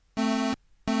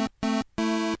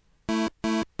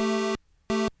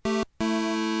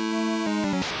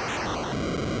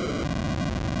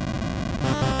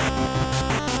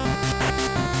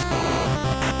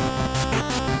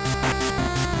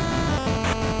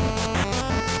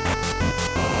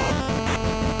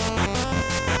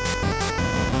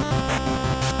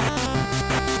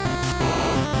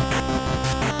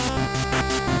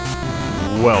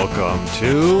Welcome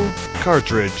to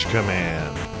Cartridge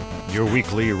Command, your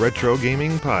weekly retro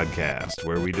gaming podcast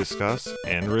where we discuss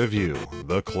and review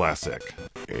the classic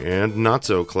and not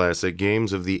so classic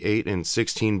games of the 8 and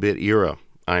 16-bit era.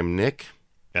 I'm Nick.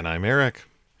 And I'm Eric.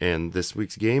 And this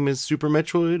week's game is Super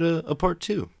Metroid a Part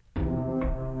 2.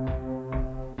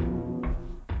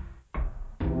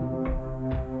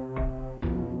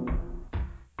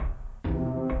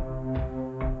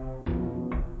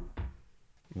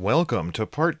 Welcome to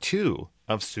Part 2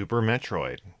 of Super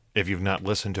Metroid. If you've not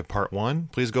listened to Part 1,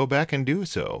 please go back and do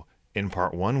so. In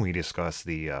Part 1, we discuss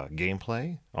the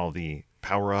gameplay, all the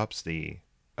power-ups, the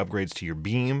upgrades to your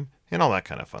beam, and all that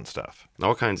kind of fun stuff.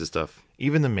 All kinds of stuff.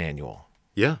 Even the manual.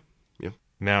 Yeah.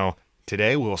 Now,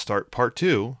 today we'll start Part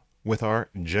 2 with our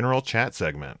general chat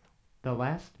segment. The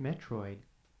last Metroid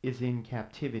is in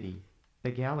captivity.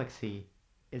 The galaxy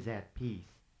is at peace.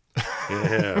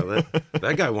 Yeah,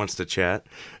 that guy wants to chat.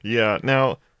 Yeah,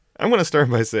 now, I'm going to start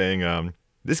by saying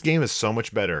this game is so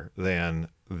much better than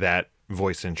that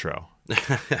voice intro.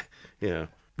 Yeah.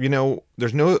 You know,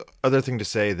 there's no other thing to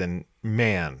say than,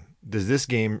 man, does this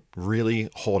game really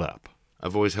hold up?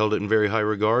 I've always held it in very high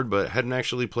regard, but hadn't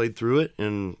actually played through it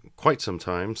in quite some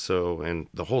time. And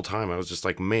the whole time I was just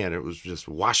like, man, it was just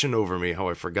washing over me how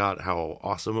I forgot how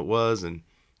awesome it was and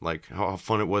like how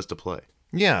fun it was to play.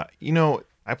 Yeah, you know,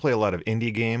 I play a lot of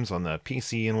indie games on the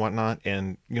PC and whatnot,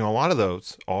 and, you know, a lot of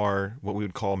those are what we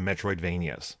would call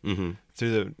Metroidvanias. Mm-hmm.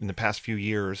 In the past few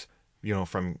years, you know,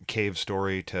 from Cave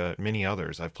Story to many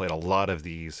others, I've played a lot of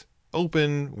these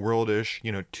open worldish,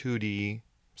 you know, 2D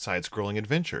side-scrolling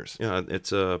adventures. Yeah,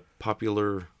 it's a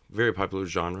very popular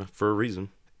genre for a reason.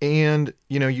 And,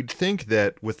 you know, you'd think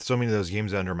that with so many of those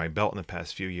games under my belt in the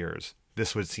past few years,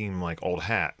 this would seem like old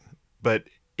hat. But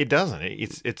it doesn't.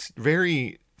 It's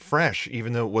very fresh,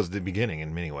 even though it was the beginning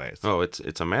in many ways. Oh,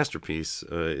 it's a masterpiece.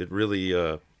 It really,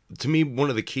 to me, one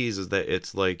of the keys is that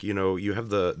it's like, you know, you have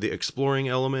the exploring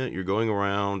element, you're going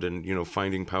around and, you know,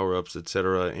 finding power-ups,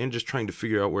 etc., and just trying to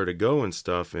figure out where to go and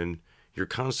stuff, and you're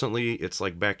constantly, it's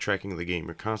like backtracking the game.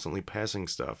 You're constantly passing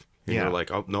stuff. And Yeah. You're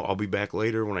like, oh, no, I'll be back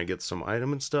later when I get some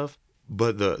item and stuff.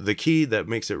 But the key that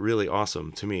makes it really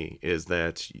awesome to me is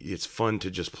that it's fun to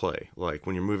just play. Like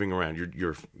when you're moving around,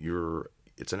 you're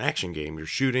it's an action game. You're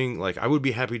shooting. Like I would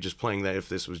be happy just playing that if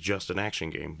this was just an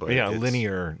action game. But yeah,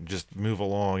 linear, just move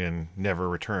along and never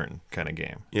return kind of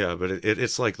game. Yeah, but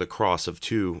it's like the cross of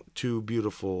two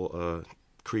beautiful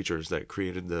creatures that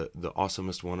created the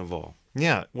awesomest one of all.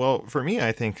 Yeah, well, for me,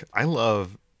 I think I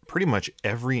love pretty much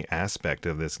every aspect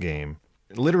of this game.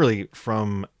 Literally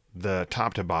from the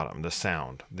top to bottom, the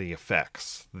sound, the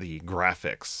effects, the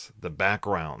graphics, the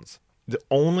backgrounds. The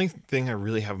only thing I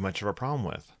really have much of a problem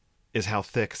with is how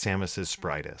thick Samus's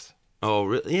sprite is. Oh,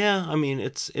 really? Yeah, I mean,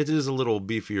 it is a little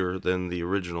beefier than the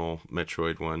original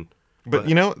Metroid one. But,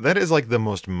 you know, that is like the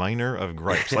most minor of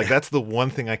gripes. Like, that's the one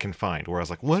thing I can find where I was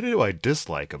like, what do I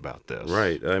dislike about this?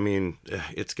 Right. I mean,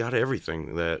 it's got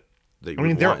everything that you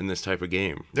would want in this type of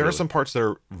game. There are some parts that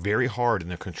are very hard and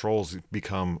the controls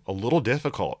become a little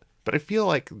difficult. But I feel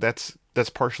like that's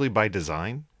partially by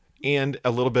design and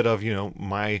a little bit of, you know,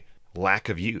 my lack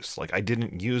of use. Like, I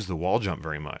didn't use the wall jump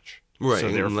very much. Right, so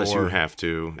unless you have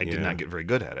to. I did not get very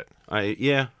good at it.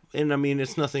 And I mean,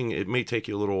 it's nothing, it may take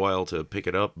you a little while to pick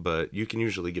it up, but you can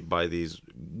usually get by these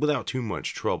without too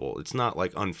much trouble. It's not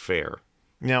like unfair.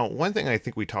 Now, one thing I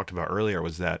think we talked about earlier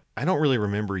was that I don't really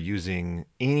remember using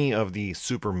any of the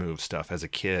super move stuff as a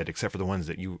kid, except for the ones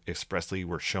that you expressly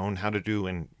were shown how to do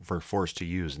and were forced to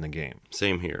use in the game.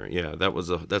 Same here. Yeah,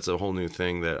 that's a whole new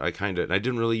thing that I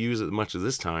didn't really use it much of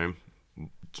this time,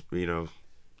 you know,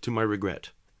 to my regret.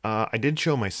 I did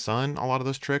show my son a lot of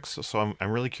those tricks, so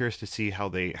I'm really curious to see how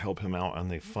they help him out on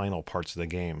the final parts of the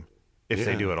game, if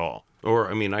they do at all. Or,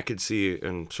 I mean, I could see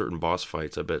in certain boss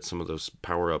fights, I bet some of those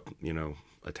power-up, you know,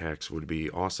 attacks would be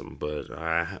awesome, but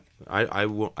I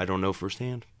don't know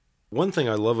firsthand. One thing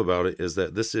I love about it is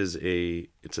that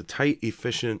it's a tight,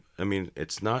 efficient, I mean,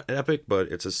 it's not epic, but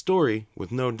it's a story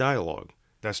with no dialogue.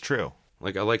 That's true.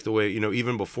 Like, I like the way, you know,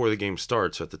 even before the game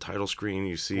starts, at the title screen,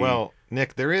 you see... Well,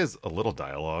 Nick, there is a little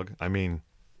dialogue. I mean...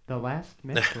 The last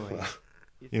Metroid.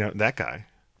 You know, that guy.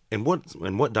 And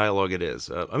what dialogue it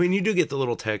is. I mean, you do get the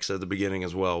little text at the beginning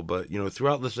as well, but, you know,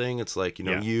 throughout the thing, it's like, you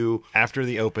know, After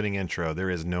the opening intro,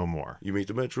 there is no more. You meet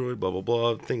the Metroid, blah, blah,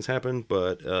 blah, things happen,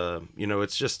 but, you know,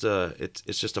 it's just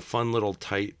a fun little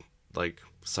tight, like,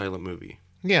 silent movie.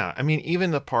 Yeah, I mean, even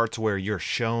the parts where you're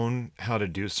shown how to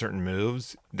do certain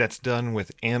moves, that's done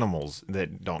with animals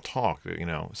that don't talk, you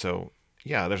know. So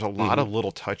Yeah, there's a lot of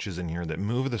little touches in here that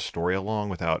move the story along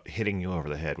without hitting you over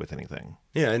the head with anything.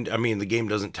 Yeah, and I mean the game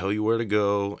doesn't tell you where to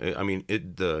go. I mean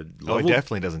It level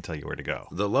definitely doesn't tell you where to go.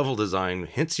 the level design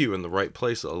hints you in the right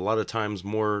place a lot of times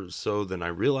more so than I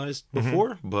realized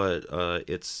before, but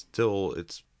it's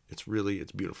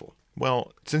beautiful.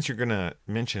 Well, since you're going to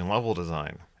mention level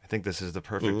design, I think this is the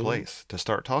perfect place to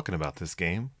start talking about this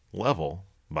game level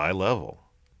by level.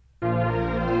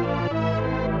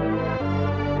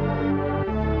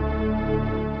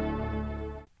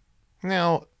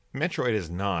 Now, Metroid is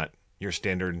not your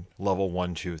standard level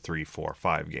 1, 2, 3, 4,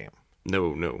 5 game.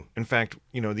 No. In fact,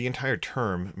 the entire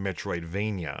term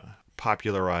Metroidvania,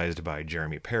 popularized by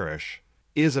Jeremy Parish,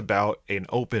 is about an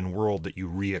open world that you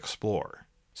re-explore.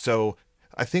 So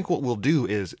I think what we'll do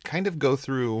is kind of go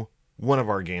through one of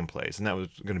our gameplays, and that was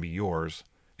going to be yours,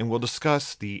 and we'll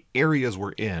discuss the areas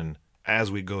we're in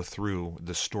as we go through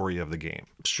the story of the game.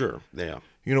 Sure, yeah.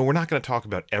 We're not going to talk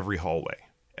about every hallway,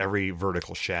 every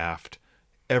vertical shaft,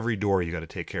 every door you got to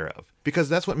take care of, because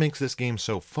that's what makes this game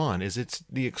so fun, is it's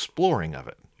the exploring of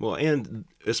it. Well, and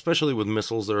especially with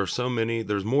missiles, there are so many.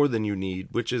 There's more than you need,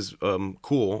 which is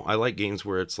cool. I like games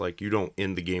where it's like you don't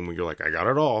end the game where you're like, I got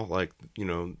it all. Like,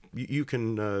 you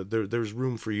can. There's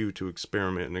room for you to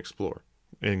experiment and explore.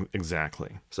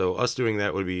 Exactly. So us doing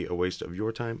that would be a waste of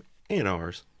your time and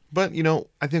ours. But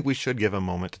I think we should give a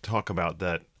moment to talk about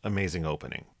that amazing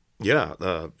opening. Yeah,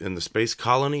 in the space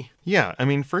colony. Yeah, I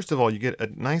mean, first of all, you get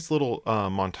a nice little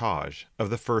montage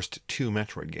of the first 2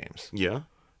 Metroid games. Yeah.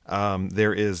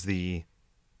 There is the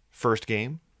first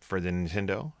game for the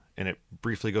Nintendo, and it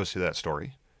briefly goes through that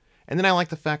story. And then I like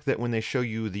the fact that when they show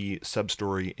you the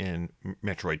sub-story in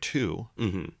Metroid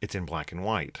 2, it's in black and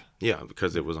white. Yeah,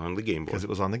 because it was on the Game Boy. Because it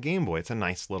was on the Game Boy. It's a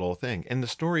nice little thing. And the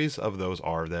stories of those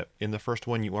are that in the first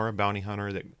one, you are a bounty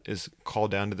hunter that is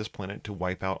called down to this planet to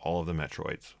wipe out all of the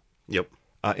Metroids. Yep.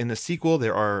 In the sequel,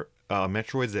 there are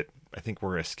Metroids that I think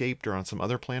were escaped or on some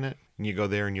other planet, and you go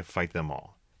there and you fight them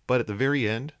all. But at the very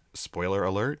end, spoiler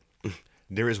alert,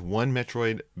 there is one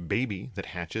Metroid baby that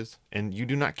hatches, and you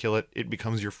do not kill it. It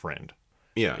becomes your friend.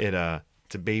 Yeah.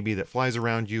 It's a baby that flies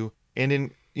around you, and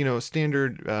in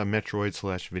standard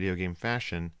Metroid / video game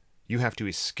fashion, you have to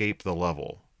escape the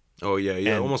level. Oh yeah. It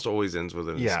And- almost always ends with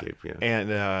an escape. Yeah.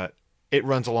 And it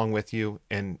runs along with you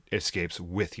and escapes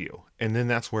with you, and then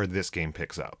that's where this game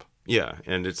picks up. Yeah,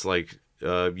 and it's like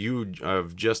you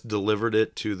have just delivered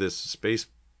it to this space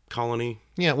colony.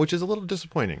 Yeah, which is a little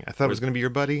disappointing. I thought it was going to be your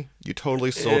buddy. You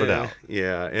totally sold it out.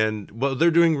 Yeah, and well,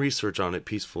 they're doing research on it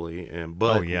peacefully,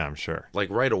 but Oh yeah, I'm sure. like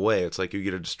right away, it's like you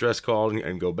get a distress call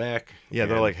and go back. Yeah,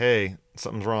 they're and like, "Hey,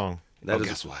 something's wrong." That is-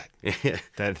 Guess what?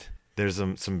 That there's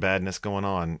some badness going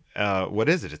on. What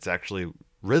is it? It's actually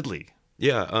Ridley.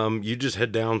 Yeah, you just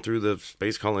head down through the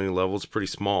space colony level. It's pretty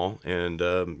small, and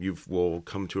you will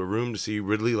come to a room to see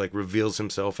Ridley like reveals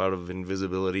himself out of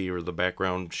invisibility or the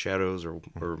background shadows or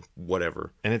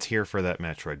whatever. And it's here for that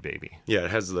Metroid baby. Yeah,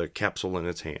 it has the capsule in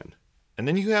its hand. And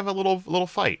then you have a little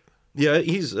fight. Yeah,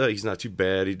 he's not too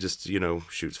bad. He just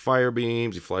shoots fire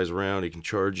beams. He flies around. He can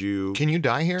charge you. Can you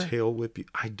die here? Tail whip you.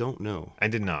 I don't know. I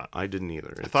did not. I didn't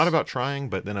either. I thought about trying,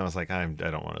 but then I was like, I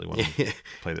don't really want to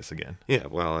play this again. Yeah,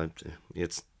 well,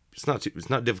 it's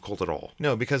not difficult at all.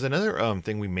 No, because another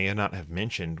thing we may not have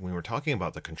mentioned when we were talking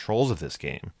about the controls of this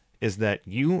game is that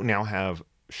you now have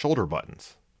shoulder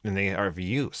buttons, and they are of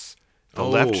use. The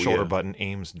left shoulder button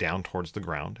aims down towards the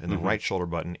ground, and the right shoulder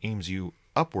button aims you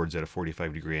upwards at a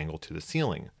 45-degree angle to the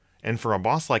ceiling. And for a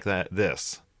boss like that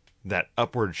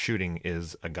upward shooting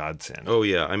is a godsend. Oh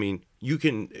yeah, I mean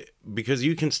because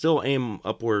you can still aim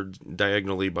upward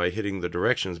diagonally by hitting the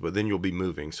directions, but then you'll be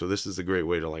moving. So this is a great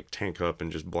way to like tank up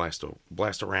and just blast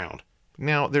around.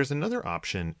 Now, there's another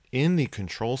option in the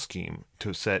control scheme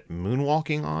to set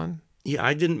moonwalking on. Yeah,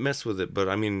 I didn't mess with it, but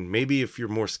I mean maybe if you're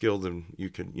more skilled, then you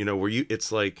can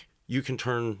it's like you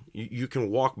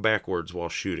can walk backwards while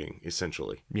shooting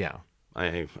essentially. Yeah.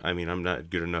 I mean, I'm not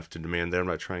good enough to demand that. I'm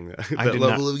not trying that, I that did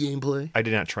level of gameplay. I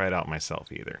did not try it out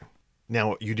myself either.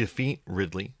 Now, you defeat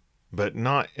Ridley, but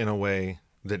not in a way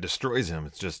that destroys him.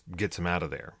 It just gets him out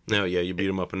of there. No, yeah, you beat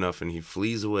him up enough and he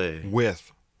flees away.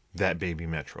 With that baby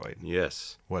Metroid.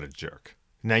 Yes. What a jerk.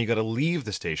 Now you got to leave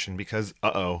the station because,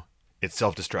 it's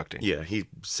self-destructing. Yeah, he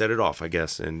set it off, I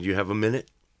guess, and you have a minute.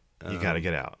 You got to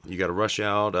get out. You got to rush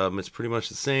out. It's pretty much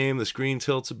the same. The screen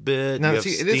tilts a bit. Now, you have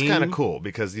see, it is steam. kind of cool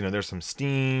because, there's some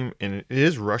steam and it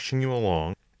is rushing you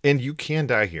along. And you can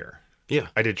die here. Yeah.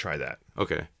 I did try that.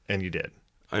 Okay. And you did.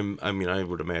 I mean, I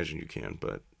would imagine you can,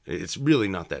 but it's really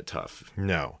not that tough.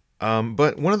 No.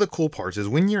 But one of the cool parts is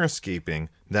when you're escaping,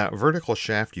 that vertical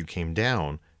shaft you came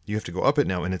down, you have to go up it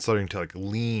now, and it's starting to like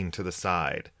lean to the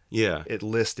side. Yeah. it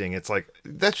listing. It's like,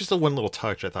 that's just a one little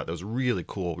touch I thought that was really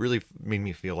cool. Really made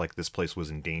me feel like this place was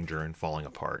in danger and falling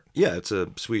apart. Yeah, it's a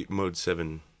sweet Mode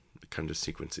 7 kind of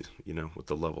sequence, with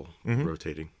the level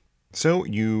rotating. So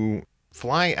you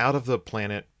fly out of the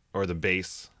planet or the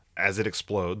base as it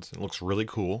explodes. It looks really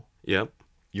cool. Yep.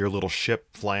 Your little ship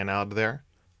flying out of there.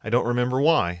 I don't remember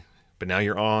why, but now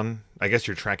you're on, I guess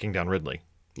you're tracking down Ridley.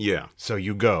 Yeah. So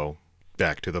you go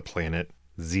back to the planet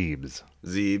Zebes.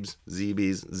 Zebes,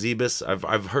 Zebes, Zebus.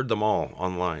 I've heard them all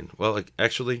online. Well,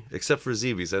 actually, except for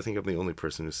Zebes, I think I'm the only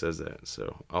person who says that.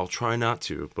 So I'll try not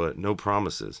to, but no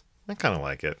promises. I kind of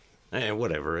like it.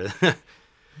 Whatever.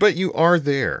 But you are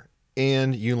there,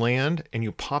 and you land, and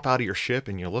you pop out of your ship,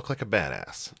 and you look like a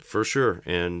badass. For sure.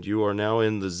 And you are now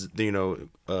in Zebes.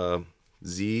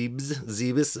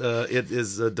 It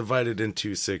is divided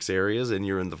into 6 areas, and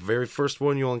you're in the very first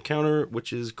one you'll encounter,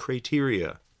 which is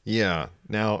Crateria. Yeah.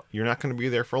 Now, you're not going to be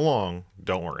there for long.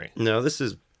 Don't worry. No, this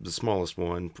is the smallest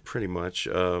one, pretty much.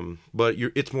 But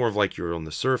it's more of like you're on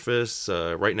the surface.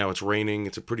 Right now it's raining.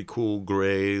 It's a pretty cool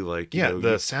gray.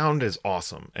 The sound is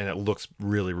awesome, and it looks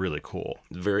really, really cool.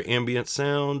 Very ambient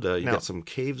sound. You got some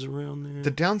caves around there. The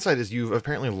downside is you've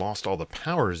apparently lost all the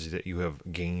powers that you have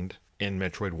gained in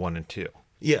Metroid 1 and 2.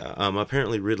 Yeah,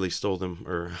 apparently Ridley stole them,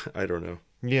 or I don't know.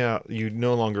 Yeah, you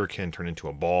no longer can turn into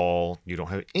a ball. You don't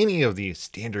have any of the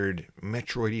standard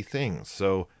Metroid-y things.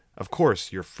 So, of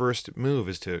course, your first move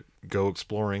is to go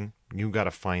exploring. You got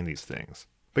to find these things.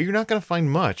 But you're not going to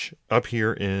find much up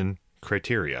here in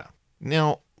Crateria.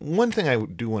 Now, one thing I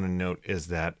do want to note is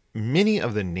that many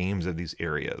of the names of these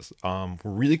areas were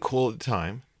really cool at the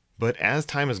time. But as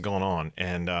time has gone on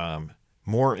and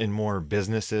more and more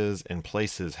businesses and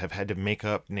places have had to make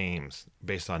up names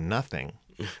based on nothing,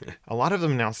 a lot of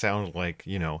them now sound like,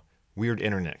 weird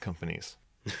internet companies.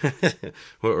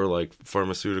 Or like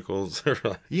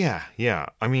pharmaceuticals. Yeah.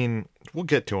 I mean, we'll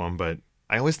get to them, but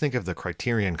I always think of the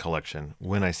Criterion Collection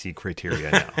when I see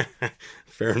Crateria now.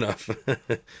 Fair enough.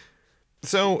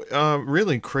 So,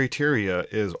 really, Crateria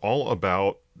is all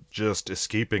about just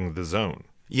escaping the zone.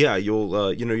 Yeah,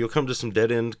 you'll come to some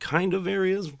dead end kind of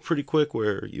areas pretty quick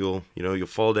where you'll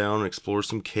fall down and explore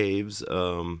some caves.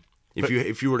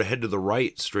 If you were to head to the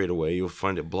right straight away, you'll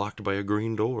find it blocked by a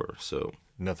green door. So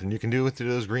nothing you can do with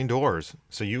those green doors.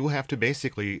 So you have to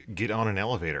basically get on an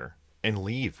elevator and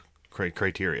leave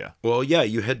Crateria. Well, yeah,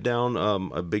 you head down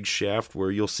a big shaft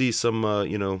where you'll see some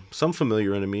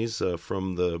familiar enemies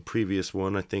from the previous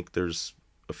one. I think there's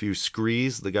a few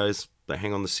Screes, the guys that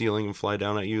hang on the ceiling and fly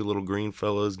down at you, little green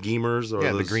fellas. Gamers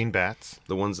are the green bats.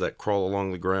 The ones that crawl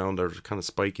along the ground are kind of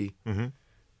spiky. Mm-hmm.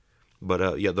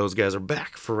 But those guys are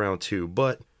back for round 2.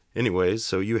 But anyways,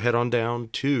 so you head on down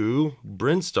to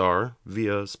Brinstar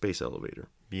via space elevator.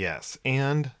 Yes,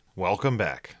 and welcome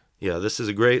back. Yeah, this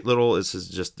is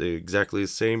just exactly the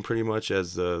same pretty much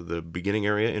as the beginning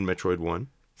area in Metroid 1.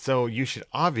 So you should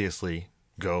obviously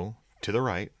go to the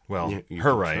right. Well, you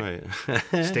her right,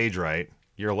 stage right,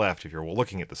 your left if you're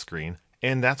looking at the screen.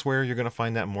 And that's where you're going to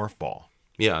find that morph ball.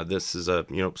 Yeah, this is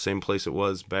same place it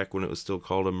was back when it was still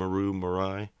called a Maru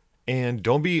Marai. And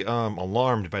don't be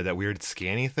alarmed by that weird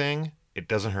scanny thing. It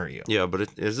doesn't hurt you. Yeah, but it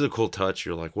is a cool touch.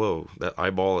 You're like, whoa, that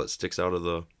eyeball that sticks out of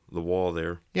the wall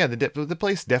there. Yeah, the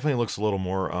place definitely looks a little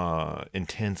more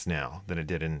intense now than it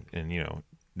did in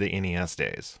the NES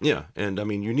days. Yeah, and I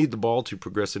mean, you need the ball to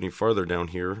progress any farther down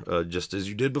here, just as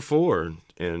you did before.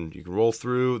 And you can roll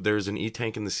through. There's an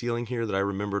E-tank in the ceiling here that I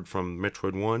remembered from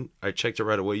Metroid 1. I checked it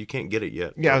right away. You can't get it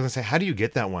yet. Yeah, I was going to say, how do you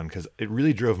get that one? Because it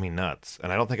really drove me nuts,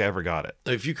 and I don't think I ever got it.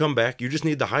 If you come back, you just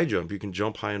need the high jump. You can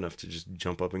jump high enough to just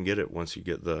jump up and get it once you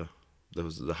get the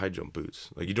high jump boots.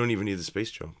 Like, you don't even need the space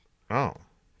jump. Oh.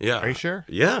 Yeah. Are you sure?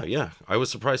 Yeah. I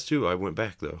was surprised, too. I went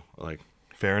back, though.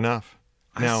 Fair enough.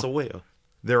 Now,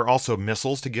 there are also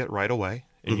missiles to get right away,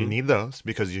 and you need those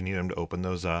because you need them to open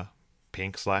those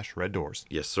pink/red doors.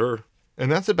 Yes, sir. And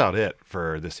that's about it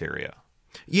for this area.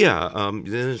 Yeah,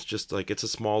 then it's just it's a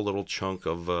small little chunk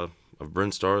of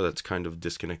Brinstar that's kind of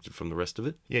disconnected from the rest of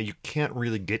it. Yeah, you can't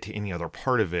really get to any other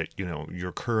part of it.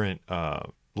 Your current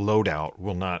loadout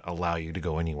will not allow you to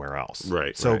go anywhere else.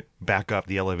 Right. So back up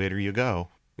the elevator you go.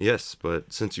 Yes,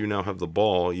 but since you now have the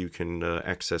ball, you can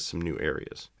access some new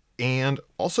areas. And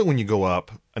also when you go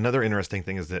up, another interesting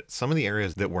thing is that some of the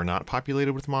areas that were not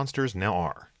populated with monsters now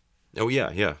are. Oh,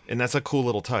 yeah. And that's a cool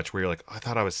little touch where you're like, I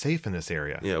thought I was safe in this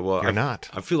area. Yeah, well, you're not.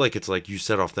 I feel like it's like you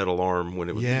set off that alarm when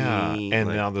it was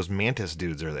now those mantis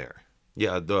dudes are there.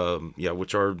 Yeah,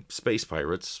 which are space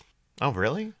pirates. Oh,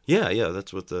 really? Yeah,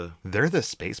 that's what They're the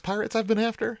space pirates I've been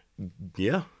after?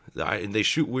 Yeah. They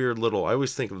shoot weird little... I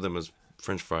always think of them as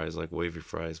French fries, like wavy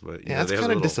fries, but Yeah, that's they have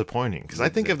kind of little. disappointing because I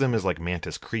think of them as like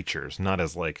mantis creatures, not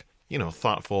as like,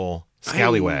 thoughtful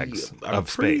scallywags of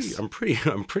space. I'm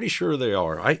pretty sure they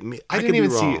are. I I could didn't be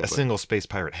even see wrong, a but single space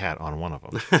pirate hat on one of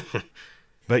them.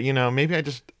 But maybe I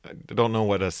just don't know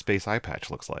what a space eye patch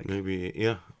looks like. maybe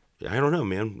yeah. I don't know,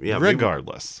 man. Yeah,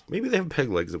 Regardless, maybe they have peg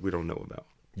legs that we don't know about.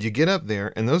 you get up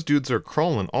there and those dudes are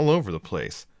crawling all over the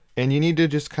place, and you need to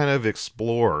just kind of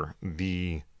explore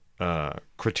the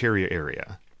criteria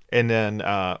area, and then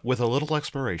with a little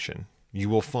exploration, you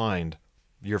will find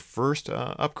your first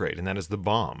upgrade, and that is the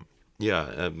bomb.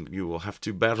 Yeah, you will have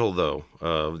to battle though.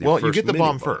 Well, you get the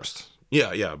bomb first.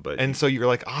 Yeah, but And so you're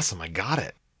like, awesome, I got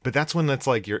it. But that's when that's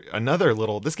like you're another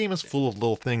little. This game is full of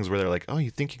little things where they're like, oh, you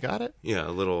think you got it? yeah,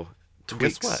 a little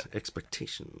Guess tweaks, what?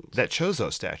 expectations. That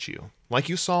Chozo statue, like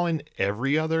you saw in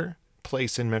every other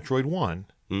place in Metroid 1,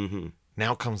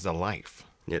 now comes to life.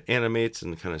 It animates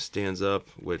and kind of stands up,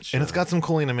 which And it's got some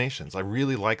cool animations. I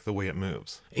really like the way it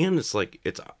moves. and it's like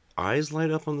its eyes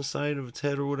light up on the side of its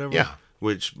head or whatever. Yeah.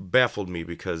 Which baffled me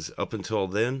because up until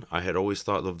then I had always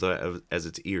thought of that as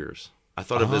its ears. I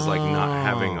thought of it as like not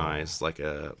having eyes, like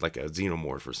a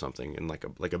xenomorph or something, and like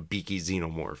a beaky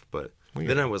xenomorph. But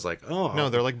then I was like, oh No,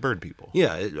 they're like bird people.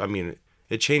 yeah.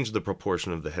 It changed the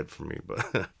proportion of the head for me,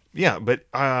 but Yeah, but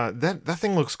that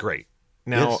thing looks great.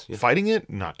 Now, Yes, yeah. fighting it,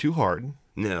 not too hard.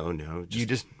 no, You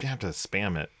just have to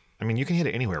spam it. I mean, you can hit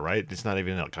it anywhere, right? It's not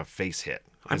even like a face hit.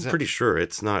 I'm Is it? pretty sure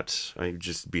it's not. I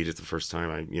just beat it the first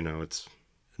time. It's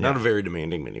not a very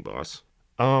demanding mini boss.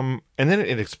 And then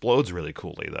it explodes really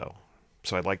coolly, though.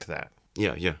 So I liked that.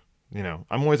 Yeah,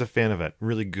 I'm always a fan of a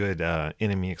really good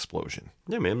enemy explosion.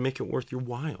 yeah, man. Make it worth your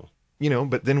while.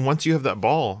 But then once you have that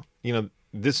ball,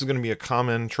 this is going to be a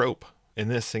common trope in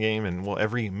this game and, well,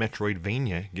 every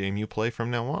Metroidvania game you play from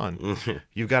now on.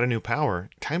 You've got a new power.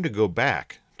 Time to go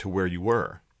back to where you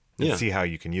were and Yeah. see how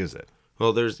you can use it.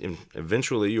 Well,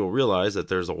 eventually you'll realize that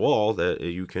there's a wall that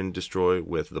you can destroy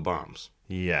with the bombs.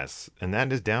 Yes, and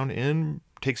that is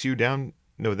takes you down.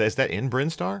 No, is that in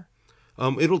Brinstar?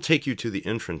 It'll take you to the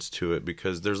entrance to it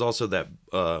because there's also that.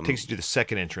 Takes you to the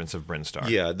second entrance of Brinstar.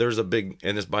 Yeah, there's a big,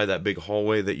 and it's by that big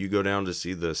hallway that you go down to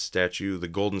see the statue, the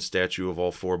golden statue of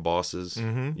all four bosses.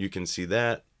 Mm-hmm. You can see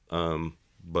that,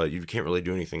 but you can't really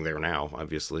do anything there now,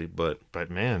 obviously. But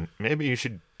man, maybe you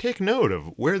should take note of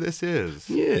where this is.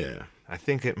 yeah, I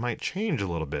think it might change a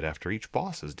little bit after each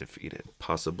boss is defeated.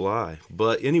 possibly.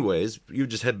 But anyways, you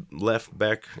just head left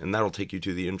back, and that'll take you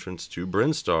to the entrance to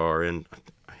Brinstar. And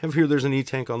I have here there's an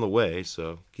E-tank on the way,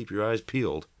 so keep your eyes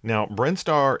peeled. Now,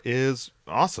 Brinstar is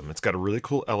awesome. It's got a really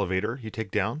cool elevator you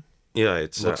take down. Yeah,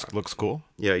 it's Looks cool.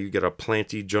 yeah, you get a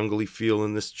planty, jungly feel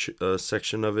in this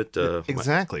section of it.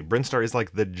 Exactly. Brinstar is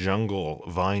like the jungle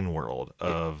vine world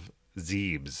of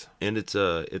Zeebs. And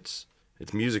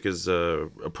its music is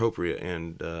appropriate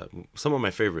and some of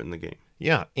my favorite in the game.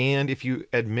 Yeah, and if you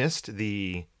had missed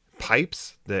the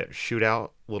pipes that shoot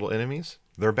out little enemies,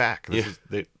 they're back.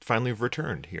 They finally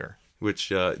returned here. Which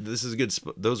this is a good.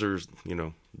 Those are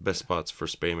best spots for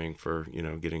spamming for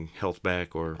getting health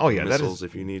back or That missiles is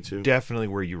if you need to. definitely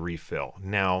where you refill.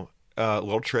 Now, a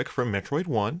little trick from Metroid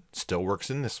 1 still works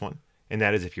in this one, and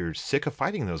that is if you're sick of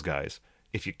fighting those guys,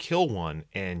 if you kill one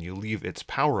and you leave its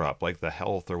power up, like the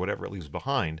health or whatever it leaves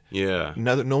behind, Yeah,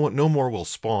 no more will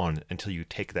spawn until you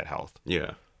take that health.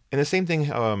 yeah, And the same thing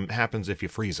happens if you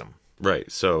freeze them.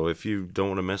 right. So if you don't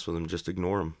want to mess with them, just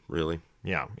ignore them. Really.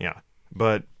 Yeah.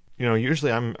 But,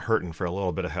 usually I'm hurting for a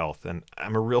little bit of health, and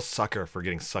I'm a real sucker for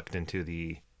getting sucked into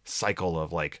the cycle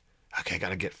of like, okay, I got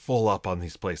to get full up on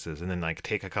these places, and then like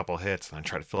take a couple hits and then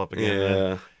try to fill up again.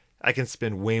 Yeah. I can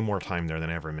spend way more time there than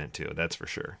I ever meant to. That's for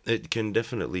sure. It can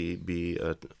definitely be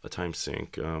a time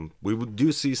sink. We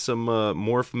do see some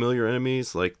more familiar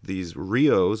enemies like these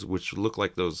Rios, which look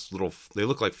like they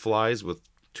look like flies with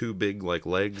two big like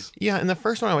legs. Yeah, in the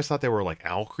first one, I always thought they were like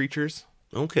owl creatures.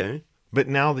 Okay. But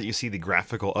now that you see the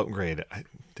graphical upgrade,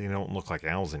 they don't look like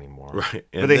owls anymore. Right. But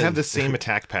And they then- have the same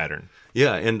attack pattern.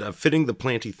 Yeah, and fitting the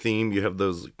planty theme, you have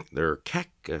they're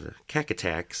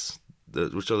cack-attacks,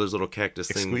 which are those little cactus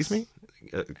things. Excuse me?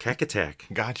 Cack-attack.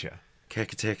 Gotcha.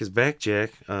 Cack-attack is back,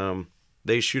 Jack.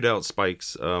 They shoot out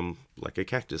spikes like a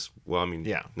cactus. Well, I mean,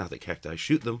 Yeah. not that cacti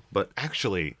shoot them, but...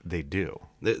 Actually, they do.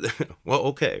 well,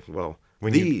 okay. Well,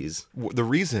 When these... The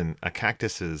reason a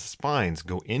cactus's spines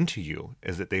go into you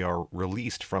is that they are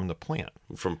released from the plant.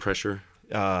 From pressure.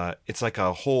 It's like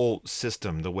a whole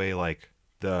system, the way like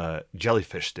the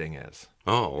jellyfish sting is.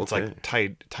 Oh, okay. It's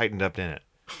like tightened up in it.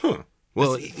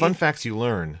 Well, Fun facts you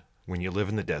learn when you live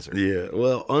in the desert. Yeah,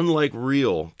 well, unlike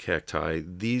real cacti,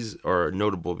 these are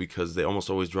notable because they almost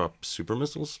always drop super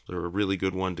missiles. They're a really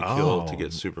good one to kill to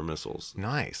get super missiles.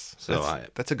 Nice. So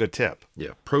that's a good tip.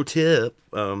 Yeah, pro tip.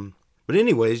 But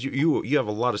anyways, you have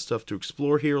a lot of stuff to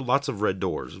explore here. Lots of red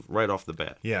doors right off the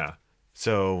bat. Yeah.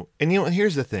 So, and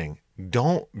here's the thing.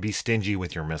 Don't be stingy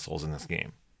with your missiles in this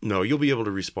game. No, you'll be able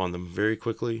to respawn them very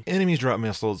quickly. Enemies drop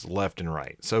missiles left and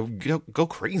right. So go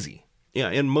crazy. Yeah,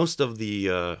 and most of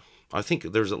the I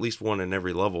think there's at least one in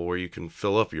every level where you can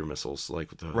fill up your missiles,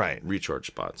 like the recharge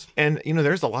spots. And,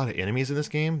 there's a lot of enemies in this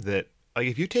game that, like,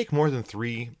 if you take more than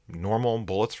 3 normal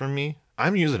bullets from me,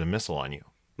 I'm using a missile on you.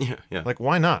 Yeah, yeah. Like,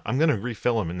 why not? I'm going to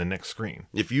refill them in the next screen.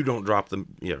 If you don't drop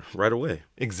them, right away.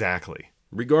 Exactly.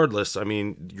 Regardless, I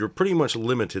mean, you're pretty much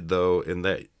limited, though, in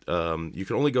that you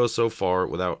can only go so far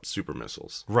without super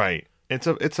missiles. Right. It's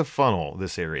a funnel,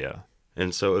 this area.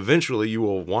 And so eventually you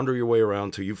will wander your way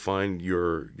around till you find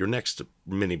your next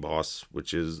mini boss,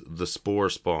 which is the spore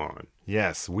spawn.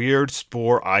 Yes, weird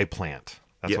spore eye plant.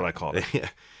 That's what I call it.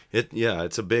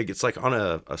 It's like on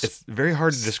a it's very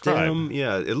hard to describe.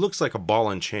 Yeah, it looks like a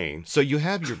ball and chain. So you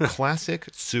have your classic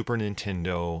Super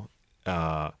Nintendo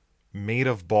made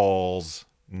of balls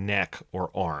neck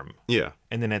or arm. Yeah.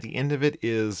 And then at the end of it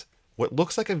is what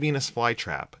looks like a Venus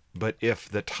flytrap, but if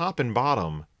the top and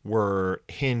bottom were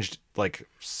hinged like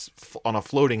on a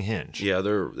floating hinge. Yeah,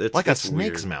 it's like a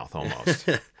snake's mouth almost.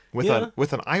 With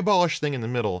an eyeballish thing in the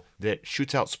middle that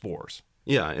shoots out spores.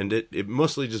 Yeah, and it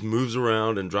mostly just moves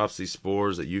around and drops these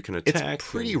spores that you can attack. It's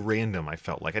pretty random, I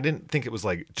felt like. I didn't think it was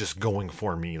like just going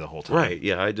for me the whole time. Right,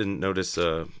 yeah, I didn't notice,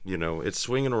 it's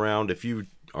swinging around. If you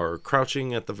are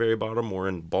crouching at the very bottom or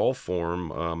in ball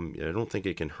form, I don't think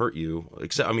it can hurt you.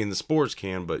 Except, I mean, the spores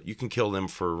can, but you can kill them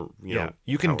for,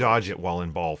 you can dodge it while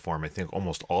in ball form, I think,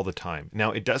 almost all the time.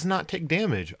 Now, it does not take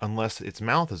damage unless its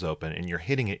mouth is open and you're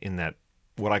hitting it in that,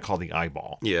 what I call the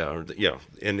eyeball. Yeah.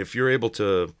 And if you're able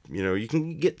to, you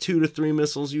can get 2 to 3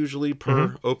 missiles usually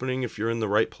per opening if you're in the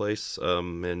right place,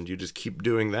 and you just keep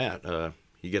doing that.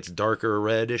 He gets darker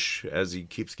reddish as he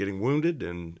keeps getting wounded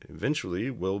and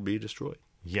eventually will be destroyed.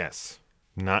 Yes.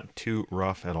 Not too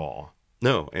rough at all.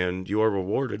 No, and you are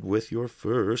rewarded with your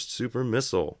first super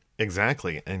missile.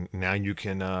 Exactly. And now you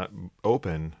can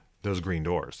open those green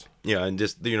doors. Yeah, and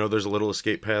just, there's a little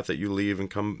escape path that you leave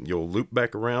and you'll loop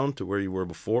back around to where you were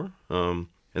before. And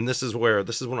this is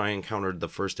when I encountered the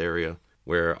first area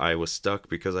where I was stuck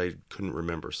because I couldn't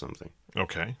remember something.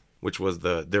 Okay. Which was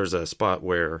there's a spot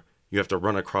where you have to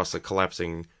run across the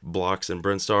collapsing blocks in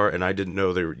Brinstar, and I didn't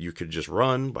know that you could just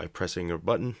run by pressing a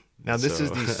button. Now, this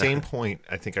is the same point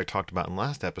I think I talked about in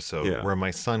last episode where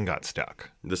my son got stuck.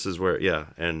 This is where,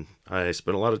 and I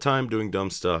spent a lot of time doing dumb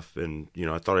stuff, and,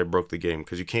 I thought I broke the game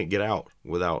because you can't get out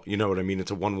without, you know what I mean?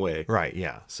 It's a one-way. Right,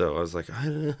 yeah. So I was like,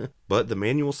 but the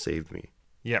manual saved me.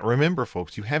 Yeah, remember,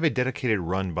 folks, you have a dedicated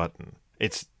run button.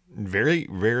 It's very,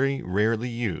 very rarely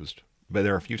used, but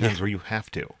there are a few times where you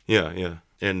have to. Yeah.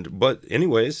 But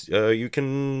anyways, you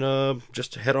can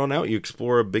just head on out. You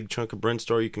explore a big chunk of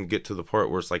Brinstar. You can get to the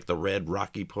part where it's like the red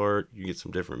rocky part. You get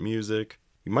some different music.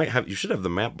 You should have the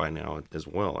map by now as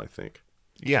well, I think.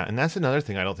 Yeah, and that's another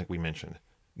thing I don't think we mentioned.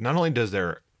 Not only is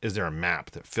there a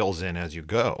map that fills in as you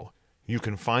go, you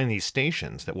can find these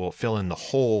stations that will fill in the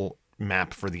whole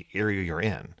map for the area you're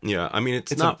in. Yeah, I mean,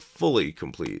 it's not fully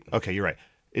complete. Okay, you're right.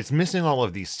 It's missing all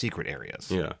of these secret areas.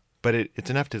 Yeah. But it's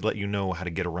enough to let you know how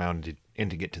to get around and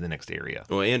to get to the next area.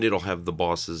 Well, and it'll have the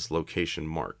boss's location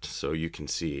marked, so you can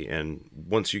see. And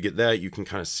once you get that, you can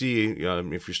kind of see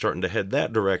if you're starting to head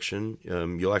that direction.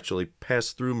 You'll actually pass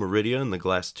through Meridia and the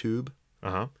glass tube.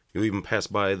 Uh-huh. You'll even pass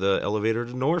by the elevator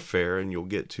to Norfair, and you'll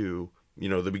get to,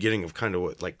 the beginning of kind of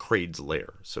what, like Kraid's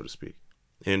lair, so to speak.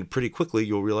 And pretty quickly,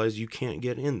 you'll realize you can't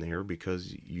get in there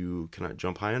because you cannot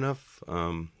jump high enough.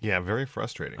 Yeah, very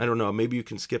frustrating. I don't know. Maybe you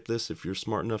can skip this if you're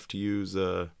smart enough to use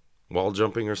wall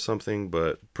jumping or something.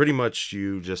 But pretty much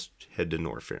you just head to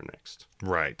Norfair next.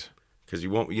 Right. Because you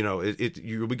won't,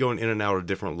 you'll be going in and out of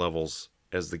different levels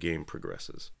as the game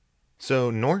progresses.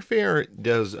 So Norfair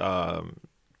does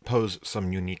pose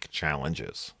some unique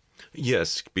challenges.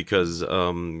 Yes, because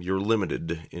you're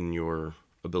limited in your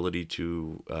ability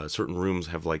to certain rooms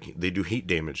they do heat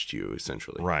damage to you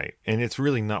essentially. Right. And it's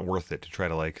really not worth it to try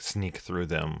to sneak through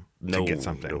them to get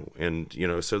something. No.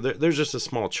 And so there's just a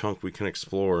small chunk we can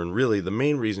explore, and really the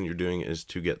main reason you're doing it is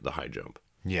to get the high jump.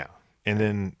 Yeah. And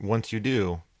then once you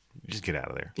do, just get out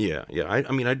of there. Yeah.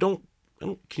 I mean, I don't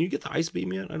can you get the ice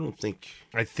beam yet?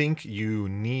 I think you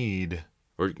need,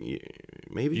 or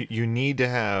maybe you need to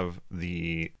have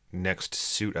the next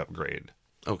suit upgrade.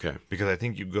 Okay. Because I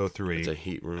think you go through a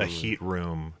heat room. A heat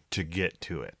room to get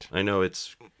to it. I know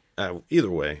it's Either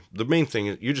way, the main thing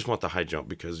is you just want the high jump,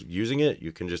 because using it,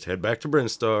 you can just head back to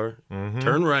Brinstar,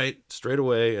 turn right straight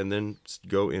away, and then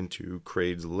go into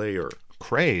Kraid's lair.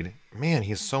 Kraid, man,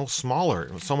 he's so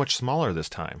much smaller this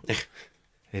time.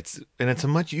 It's a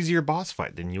much easier boss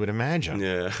fight than you would imagine.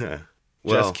 Yeah.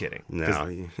 Just kidding.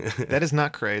 No. That is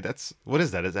not Kraid. What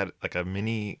is that? Is that like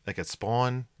a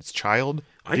spawn? It's child?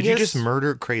 I Did you guess- just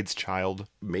murder Kraid's child?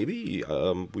 Maybe,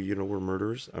 we're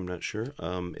murderers. I'm not sure.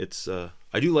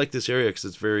 I do like this area because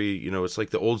it's very, it's like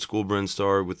the old school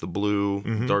Brinstar with the blue,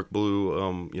 dark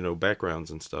blue, backgrounds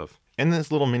and stuff. And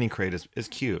this little mini Kraid is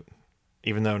cute,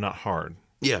 even though not hard.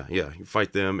 Yeah, you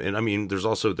fight them, and I mean, there's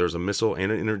a missile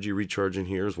and an energy recharge in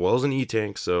here, as well as an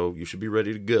E-tank, so you should be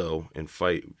ready to go and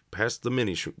fight past the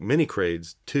mini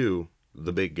Kraids to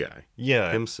the big guy.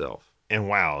 Yeah. Himself. And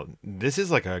wow, this is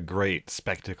like a great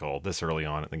spectacle this early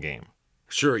on in the game.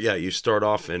 Sure, yeah, you start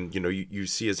off and, you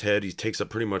see his head, he takes up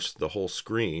pretty much the whole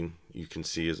screen. You can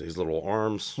see his little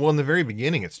arms. Well, in the very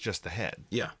beginning, it's just the head.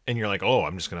 Yeah. And you're like, oh,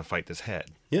 I'm just going to fight this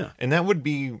head. Yeah. And that would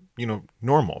be,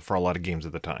 normal for a lot of games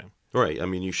at the time. Right. I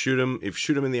mean, if you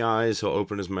shoot him in the eyes, he'll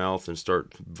open his mouth and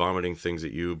start vomiting things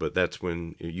at you, but that's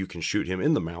when you can shoot him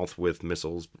in the mouth with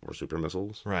missiles or super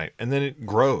missiles. Right. And then it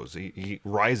grows. He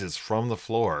rises from the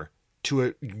floor to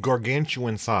a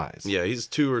gargantuan size. Yeah, he's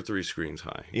 2 or 3 screens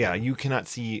high. Yeah, you cannot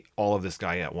see all of this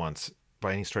guy at once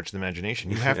by any stretch of the imagination.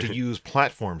 You have to use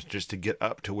platforms just to get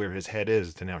up to where his head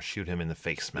is to now shoot him in the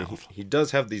face mouth. He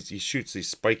does have he shoots these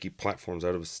spiky platforms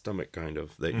out of his stomach, kind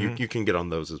of, that you can get on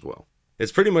those as well.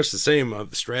 It's pretty much the same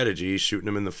strategy, shooting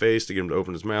him in the face to get him to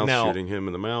open his mouth, shooting him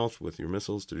in the mouth with your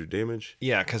missiles to do damage.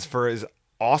 Yeah, because for as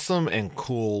awesome and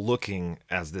cool looking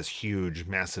as this huge,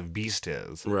 massive beast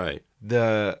is, right,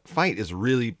 the fight is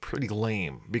really pretty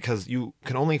lame because you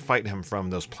can only fight him from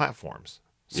those platforms.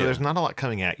 So there's not a lot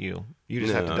coming at you. You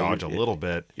just have to dodge a little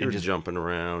bit. You're and just jumping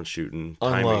around, shooting,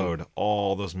 unload timing.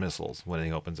 all those missiles when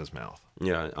he opens his mouth.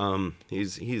 Yeah,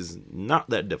 he's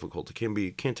not that difficult.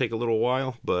 It can take a little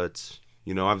while, but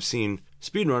I've seen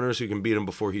speedrunners who can beat him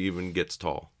before he even gets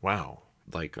tall. Wow.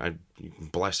 Like you can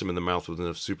blast him in the mouth with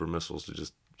enough super missiles to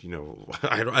just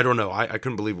I don't know. I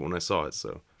couldn't believe it when I saw it.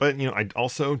 So, but I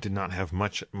also did not have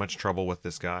much trouble with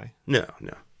this guy. No.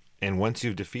 And once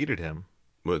you've defeated him,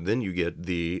 well, then you get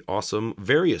the awesome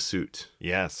Varia suit.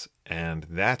 Yes, and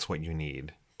that's what you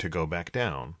need to go back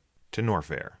down to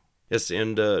Norfair. Yes,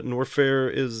 and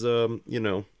Norfair is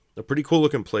a pretty cool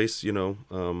looking place.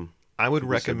 I would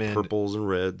recommend purples and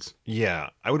reds. Yeah,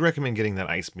 I would recommend getting that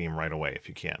ice beam right away if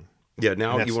you can. Yeah,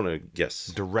 now you want to guess.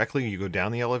 Directly, you go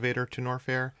down the elevator to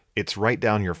Norfair. It's right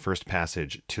down your first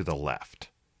passage to the left.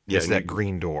 Yeah, it's that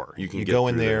green door. You can go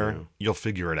in there, you'll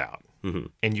figure it out. Mm-hmm.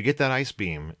 And you get that ice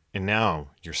beam, and now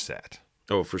you're set.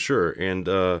 Oh, for sure. And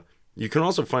you can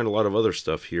also find a lot of other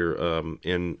stuff here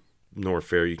in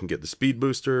Norfair. You can get the speed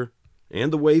booster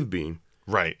and the wave beam.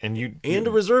 Right, and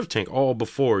a reserve tank, all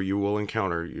before you will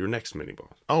encounter your next mini boss.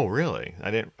 Oh, really?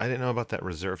 I didn't know about that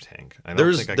reserve tank. I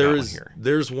don't think I got one here.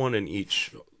 There's one in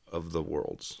each of the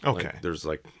worlds. Okay.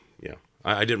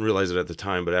 I didn't realize it at the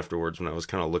time, but afterwards when I was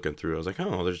kind of looking through, I was like,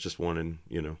 oh, there's just one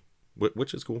in,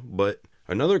 which is cool. But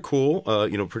another cool,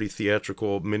 pretty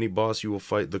theatrical mini boss, you will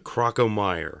fight the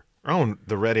Crocomire. Oh,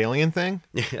 the red alien thing?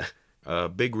 Yeah.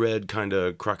 Big red kind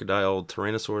of crocodile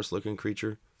Tyrannosaurus looking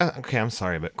creature. Okay, I'm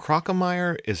sorry, but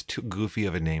Crocomire is too goofy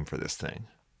of a name for this thing.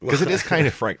 Because it is kind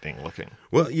of frightening looking.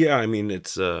 Well, yeah, I mean,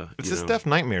 it's the stuff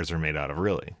nightmares are made out of,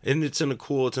 really. And it's in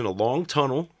a long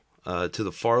tunnel. To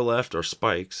the far left are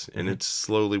spikes, and it's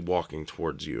slowly walking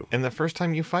towards you. And the first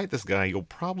time you fight this guy, you'll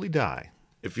probably die.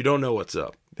 If you don't know what's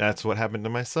up. That's what happened to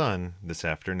my son this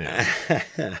afternoon.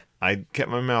 I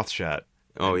kept my mouth shut.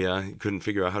 Oh, yeah? You couldn't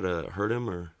figure out how to hurt him,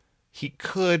 or? He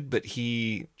could, but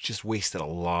he just wasted a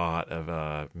lot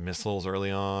of missiles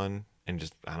early on, and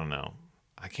just, I don't know.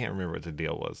 I can't remember what the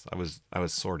deal was. I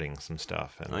was sorting some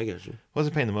stuff, and I get you.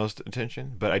 Wasn't paying the most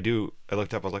attention, but I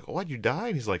looked up. I was like, "Oh, what? You died?"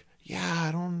 And he's like,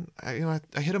 "Yeah,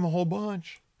 I hit him a whole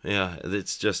bunch." Yeah,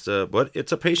 it's just but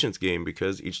it's a patience game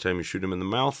because each time you shoot him in the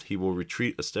mouth, he will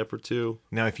retreat a step or two.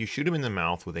 Now, if you shoot him in the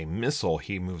mouth with a missile,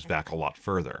 he moves back a lot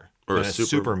further. Or a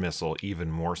super missile, even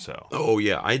more so. Oh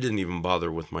yeah, I didn't even bother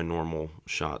with my normal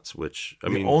shots, which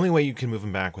the only way you can move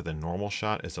him back with a normal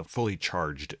shot is a fully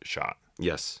charged shot.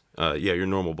 Yes. Your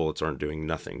normal bullets aren't doing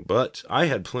nothing. But I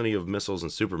had plenty of missiles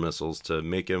and super missiles to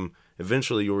make him...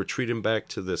 Eventually, you'll retreat him back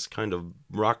to this kind of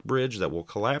rock bridge that will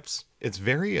collapse. It's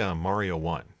very Mario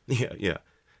 1. Yeah.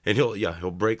 And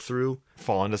he'll break through.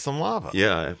 Fall into some lava.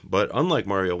 Yeah, but unlike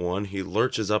Mario 1, he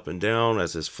lurches up and down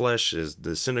as his flesh is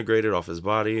disintegrated off his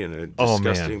body in a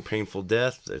disgusting, painful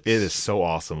death. It is so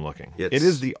awesome looking. It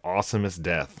is the awesomest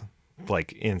death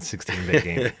like in 16-bit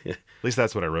gaming. At least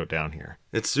that's what I wrote down here.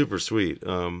 It's super sweet.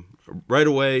 Right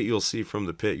away, you'll see from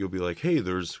the pit, you'll be like, hey,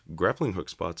 there's grappling hook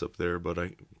spots up there, but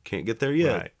I can't get there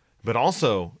yet. Right. But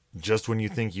also, just when you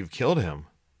think you've killed him,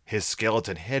 his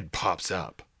skeleton head pops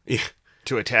up. Yeah.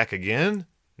 To attack again?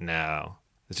 No.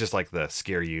 It's just like the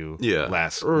scare you Yeah.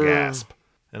 last gasp.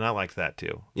 And I like that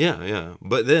too. Yeah, yeah.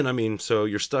 But then, I mean, so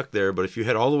you're stuck there, but if you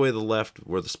head all the way to the left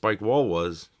where the spiked wall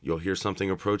was, you'll hear something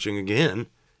approaching again,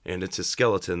 and it's his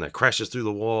skeleton that crashes through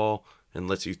the wall and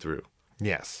lets you through.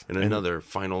 Yes. And another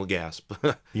final gasp.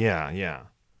 Yeah.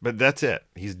 But that's it.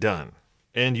 He's done.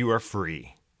 And you are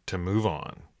free to move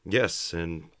on. Yes,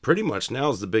 and pretty much now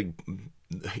is the big...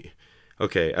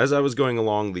 Okay, as I was going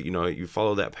along, you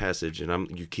follow that passage,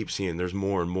 and you keep seeing there's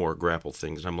more and more grapple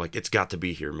things. And I'm like, it's got to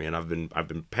be here, man. I've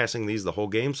been passing these the whole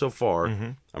game so far.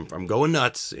 Mm-hmm. I'm going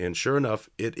nuts, and sure enough,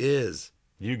 it is.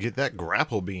 You get that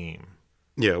grapple beam.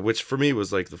 Yeah, which for me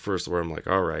was like the first where I'm like,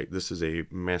 all right, this is a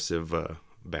massive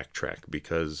backtrack,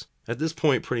 because at this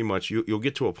point, pretty much you'll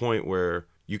get to a point where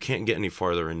you can't get any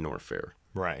farther in Norfair.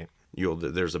 Right.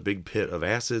 There's a big pit of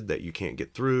acid that you can't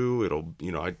get through.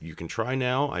 You can try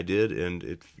now. I did,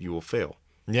 and you will fail.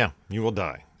 Yeah, you will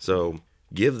die. So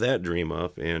give that dream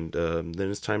up, and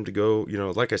then it's time to go.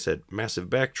 Like I said, massive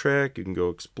backtrack. You can go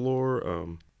explore.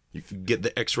 You can get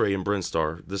the X-ray in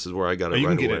Brinstar. This is where I got it. You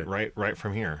right can get away. it right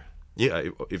from here. Yeah,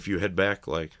 if you head back,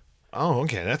 like. Oh,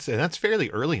 okay. That's fairly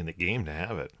early in the game to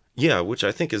have it. Yeah, which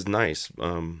I think is nice.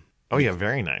 Oh yeah,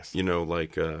 very nice.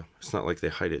 It's not like they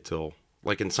hide it till.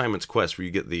 Like in Simon's Quest, where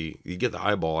you get the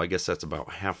eyeball. I guess that's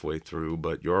about halfway through,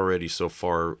 but you're already so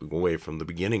far away from the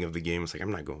beginning of the game. It's like,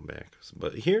 I'm not going back.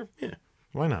 But here, yeah.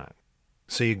 Why not?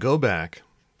 So you go back,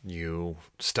 you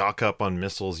stock up on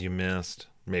missiles you missed,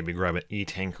 maybe grab an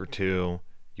E-tank or two,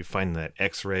 you find that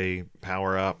X-ray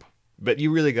power up, but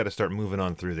you really got to start moving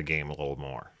on through the game a little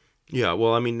more. Yeah,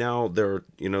 well, I mean, now there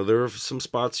are some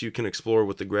spots you can explore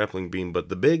with the grappling beam, but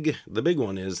the big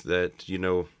one is that,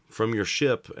 from your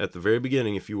ship at the very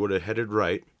beginning, if you would have headed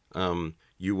right,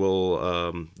 you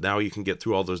will, now you can get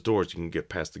through all those doors. You can get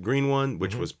past the green one,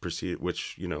 which was preceded,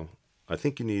 which, I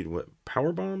think you need,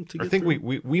 power bomb to get I think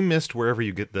through? we missed wherever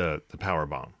you get the power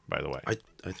bomb, by the way.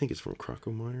 I think it's from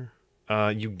Crocomire.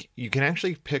 You can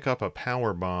actually pick up a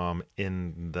power bomb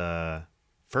in the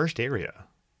first area,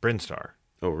 Brinstar.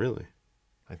 Oh, really?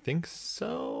 I think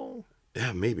so.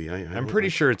 Yeah, maybe. I'm pretty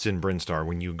sure it's in Brinstar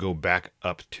when you go back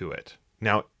up to it.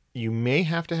 Now, you may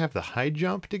have to have the high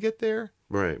jump to get there.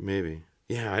 Right, maybe.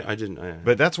 Yeah, I didn't.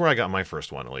 But that's where I got my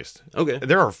first one, at least. Okay.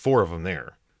 There are 4 of them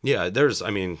there. Yeah, they're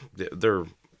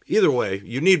either way,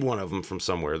 you need one of them from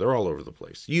somewhere. They're all over the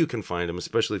place. You can find them,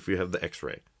 especially if you have the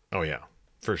X-ray. Oh, yeah,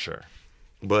 for sure.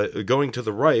 But going to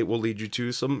the right will lead you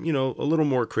to some, a little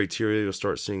more criteria. You'll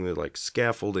start seeing the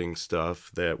scaffolding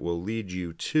stuff that will lead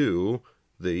you to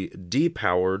the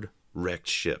depowered wrecked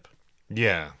ship.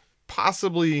 Yeah,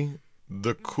 possibly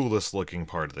the coolest looking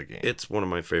part of the game. It's one of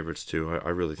my favorites too. I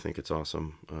really think it's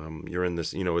awesome. You're in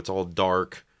this, it's all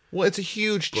dark. Well, it's a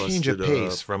huge change of Busted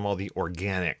pace up. from all the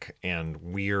organic and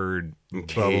weird, And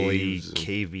bubbly, caves and-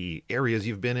 cavey areas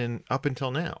you've been in up until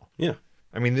now. Yeah.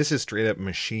 I mean, this is straight up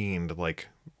machined,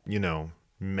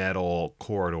 metal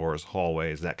corridors,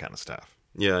 hallways, that kind of stuff.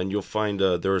 Yeah, and you'll find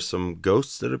there are some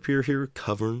ghosts that appear here,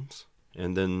 caverns,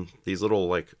 and then these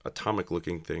little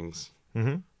atomic-looking things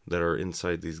that are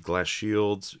inside these glass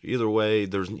shields. Either way,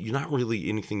 you're not really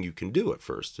anything you can do at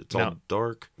first. It's all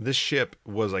dark. This ship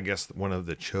was, I guess, one of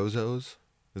the Chozos.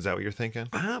 Is that what you're thinking?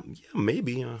 Yeah,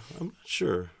 maybe. I'm not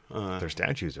sure. Their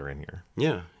statues are in here.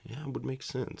 Yeah, it would make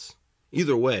sense.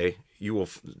 Either way, you will,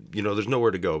 there's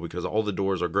nowhere to go because all the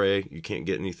doors are gray. You can't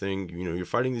get anything. You're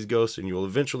fighting these ghosts, and you will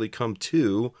eventually come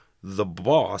to the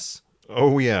boss.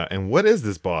 Oh, yeah. And what is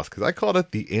this boss? Because I called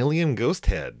it the Alien Ghost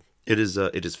Head. It is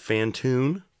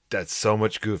Phantoon. That's so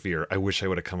much goofier. I wish I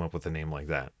would have come up with a name like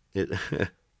that.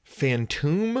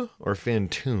 Phantoom or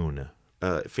Phantoon?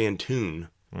 Phantoon.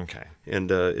 Okay.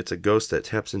 And it's a ghost that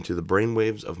taps into the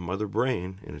brainwaves of Mother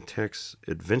Brain and attacks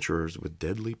adventurers with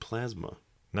deadly plasma.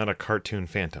 Not a cartoon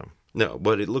phantom. No,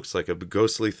 but it looks like a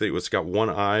ghostly thing. It's got one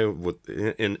eye with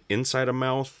inside a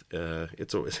mouth.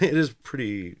 It is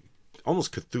pretty,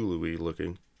 almost Cthulhu-y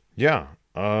looking. Yeah.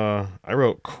 I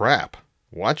wrote crap.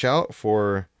 Watch out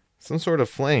for some sort of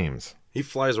flames. He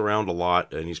flies around a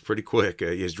lot, and he's pretty quick.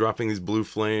 He's dropping these blue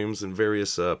flames in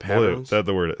various Blue. patterns. That's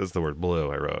the word blue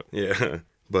I wrote. Yeah.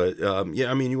 But,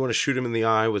 you want to shoot him in the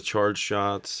eye with charge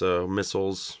shots,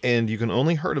 missiles. And you can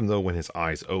only hurt him, though, when his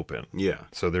eyes open. Yeah.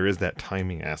 So there is that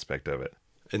timing aspect of it.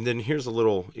 And then here's a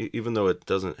little, even though it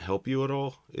doesn't help you at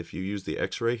all, if you use the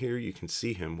X-ray here, you can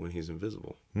see him when he's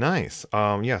invisible. Nice.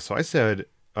 So I said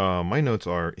My notes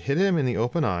are hit him in the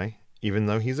open eye, even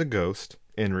though he's a ghost,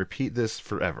 and repeat this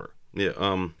forever.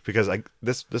 Yeah, Because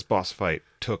this boss fight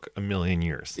took a million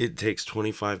years. it takes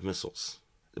 25 missiles.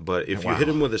 But if you Wow. hit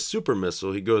him with a super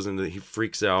missile, he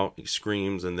freaks out, he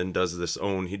screams, and then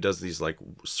he does these like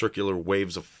circular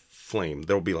waves of flame.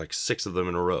 There'll be like 6 of them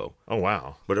in a row. Oh,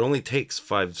 wow. But it only takes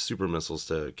 5 super missiles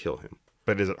to kill him.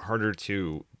 But is it harder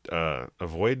to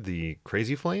avoid the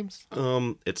crazy flames?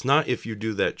 It's not if you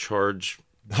do that charge.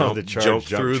 The charge jump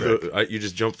through trick. you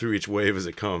just jump through each wave as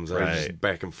it comes. I Right. just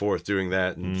back and forth doing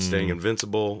that and staying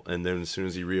invincible, and then as soon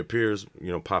as he reappears,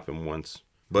 pop him once.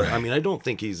 But I mean, I don't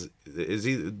think is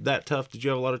he that tough? Did you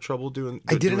have a lot of trouble doing?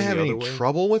 I didn't doing have the any other way?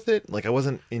 trouble with it. Like, I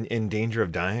wasn't in danger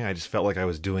of dying. I just felt like I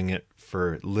was doing it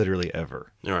for literally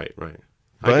ever. Right. I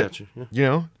But, got you.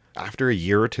 Yeah. After a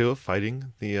year or two of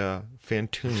fighting the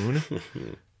Phantoon,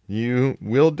 you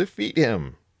will defeat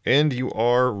him. And you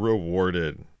are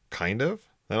rewarded. Kind of.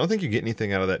 I don't think you get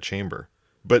anything out of that chamber.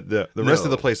 But the rest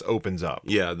of the No. place opens up.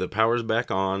 Yeah, the power's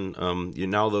back on. You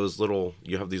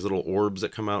have these little orbs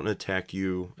that come out and attack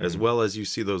you, as well as you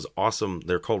see those awesome.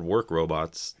 They're called work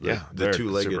robots. The they're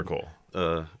two-legged super cool.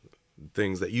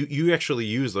 things that you actually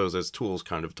use those as tools,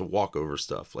 kind of to walk over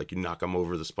stuff. Like you knock them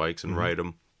over the spikes and ride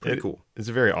them. Pretty cool. It's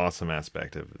a very awesome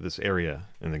aspect of this area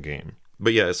in the game.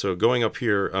 But yeah, so going up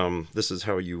here, this is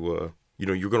how you.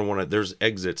 You're going to want to, there's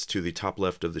exits to the top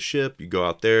left of the ship. You go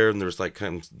out there and there's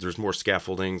there's more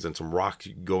scaffoldings and some rock.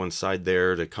 You go inside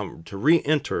there to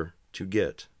re-enter to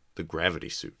get the gravity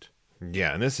suit.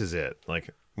 Yeah, and this is it. Like,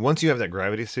 once you have that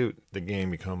gravity suit, the game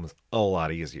becomes a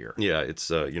lot easier. Yeah, it's,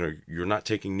 you're not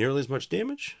taking nearly as much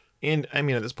damage. And, I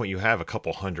mean, at this point, you have a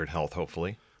couple hundred health,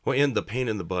 hopefully. Well, and the pain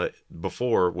in the butt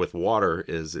before with water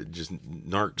is it just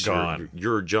narcs. Gone.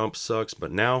 Your jump sucks,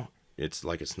 but now it's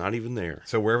like it's not even there.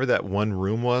 So wherever that one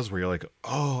room was where you're like,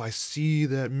 oh, I see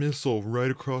that missile right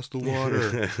across the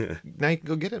water. Now you can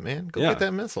go get it, man. Go Yeah. get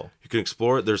that missile. You can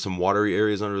explore it. There's some watery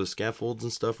areas under the scaffolds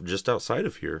and stuff just outside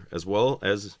of here, as well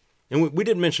as, and we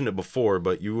didn't mention it before,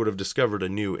 but you would have discovered a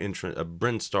new entrance, a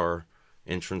Brinstar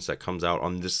entrance that comes out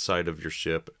on this side of your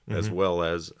ship, as well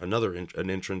as an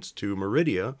entrance to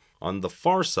Meridia on the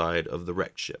far side of the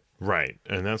wrecked ship. Right.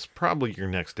 And that's probably your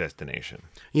next destination.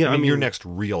 Yeah, I mean your next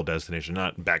real destination,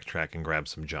 not backtrack and grab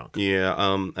some junk. Yeah,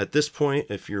 at this point,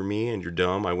 if you're me and you're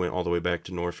dumb, I went all the way back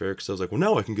to Norfair because I was like, well,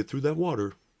 now I can get through that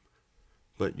water.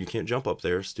 But you can't jump up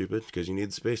there, stupid, because you need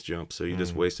the space jump, so you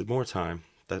just wasted more time.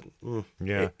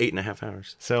 Yeah. 8.5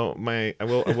 hours. So I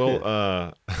will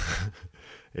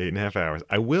 8.5 hours.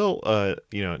 I will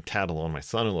tattle on my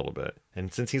son a little bit.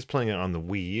 And since he's playing it on the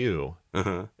Wii U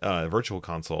virtual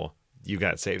console, you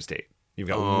got save state. You've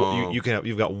got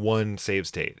you've got one save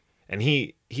state. And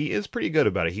he is pretty good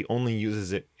about it. He only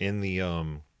uses it in the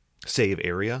save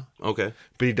area. Okay.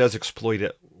 But he does exploit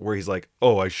it where he's like,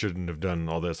 "Oh, I shouldn't have done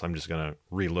all this. I'm just going to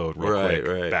reload real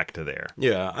quick back to there."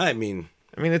 Yeah, I mean,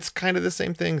 it's kind of the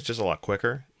same thing. It's just a lot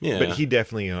quicker. Yeah. But he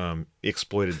definitely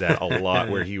exploited that a lot,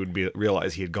 where he would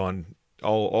realize he had gone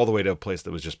all the way to a place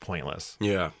that was just pointless,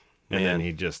 yeah. and then Man.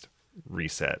 he'd just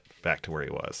reset back to where he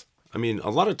was. I mean, a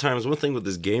lot of times, one thing with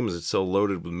this game is it's so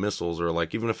loaded with missiles, or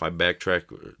like even if I backtrack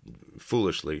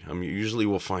foolishly, I mean, usually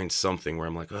we'll find something where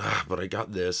I'm like, but I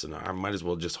got this, and I might as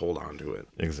well just hold on to it.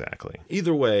 Exactly.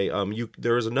 Either way,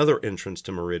 there is another entrance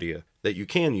to Meridia that you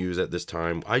can use at this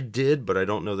time. I did, but I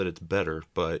don't know that it's better.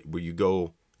 But where you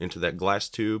go into that glass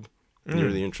tube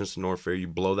near the entrance to Norfair, you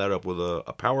blow that up with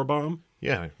a power bomb.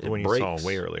 Yeah, the one you breaks. saw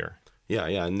way earlier. Yeah,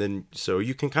 and then so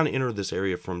you can kind of enter this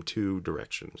area from 2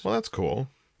 directions. Well, that's cool.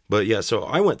 But yeah, so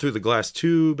I went through the glass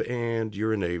tube, and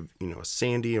you're in a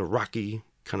sandy, a rocky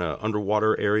kind of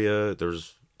underwater area.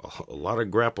 There's a lot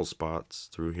of grapple spots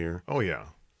through here. Oh yeah,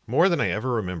 more than I ever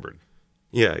remembered.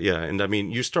 Yeah, and I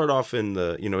mean, you start off in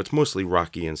the, it's mostly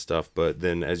rocky and stuff, but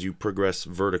then as you progress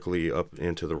vertically up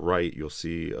and to the right, you'll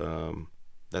see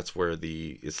that's where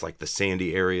it's like the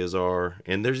sandy areas are,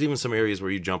 and there's even some areas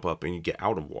where you jump up and you get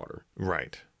out of water.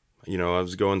 Right. I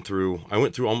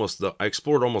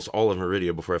explored almost all of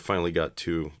Meridia before I finally got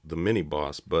to the mini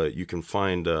boss, but you can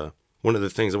find, one of the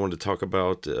things I wanted to talk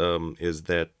about is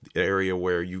that area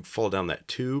where you fall down that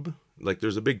tube. Like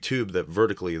there's a big tube that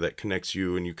vertically that connects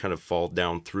you, and you kind of fall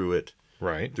down through it,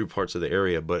 Right. through parts of the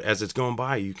area. But as it's going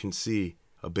by, you can see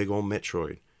a big old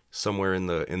Metroid somewhere in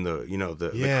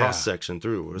the Yeah. cross section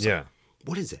through. It's Yeah. like,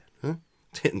 what is that? Huh?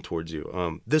 It's hitting towards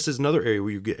you. This is another area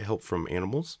where you get help from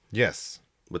animals. Yes.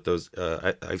 With those,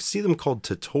 I see them called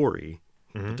Totori,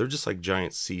 but they're just like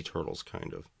giant sea turtles,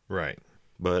 kind of. Right.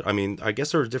 But I mean, I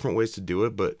guess there are different ways to do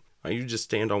it. But you just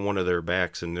stand on one of their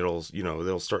backs, and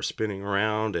they'll start spinning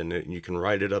around, and you can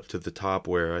ride it up to the top,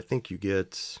 where I think you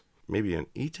get maybe an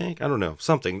E-Tank. I don't know.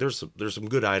 Something. There's some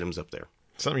good items up there.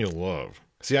 Something you'll love.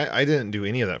 See, I didn't do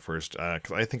any of that first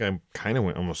because I think I kind of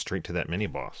went almost straight to that mini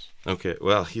boss. Okay,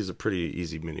 well, he's a pretty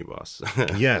easy mini boss.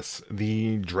 Yes,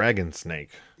 the dragon snake.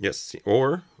 Yes,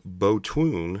 or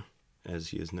Botoon, as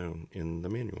he is known in the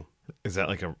manual. Is that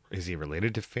is he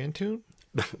related to Phantoon?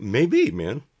 Maybe,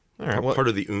 man. All right, well, Part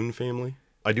of the Un family.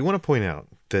 I do want to point out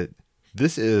that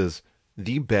this is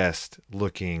the best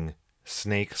looking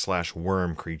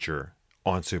snake/worm creature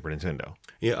on Super Nintendo.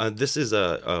 Yeah, this is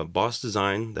a boss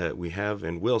design that we have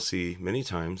and will see many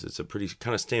times. It's a pretty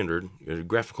kind of standard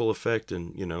graphical effect,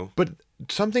 and But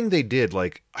something they did,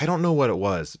 I don't know what it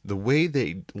was. The way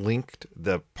they linked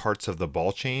the parts of the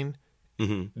ball chain,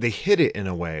 they hid it in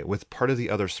a way with part of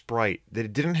the other sprite that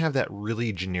it didn't have that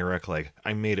really generic,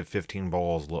 I made it 15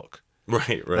 balls look.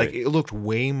 Right. It looked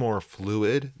way more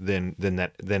fluid than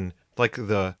the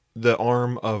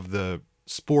arm of the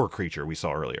spore creature we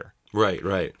saw earlier.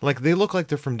 Right. They look like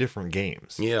they're from different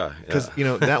games. Yeah. Because,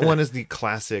 that one is the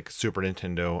classic Super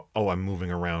Nintendo, I'm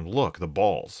moving around, look, the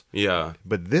balls. Yeah.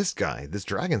 But this guy, this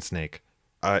dragon snake,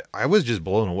 I was just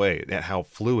blown away at how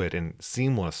fluid and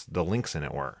seamless the links in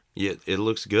it were. Yeah, it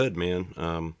looks good,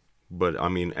 man. But, I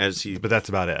mean, But that's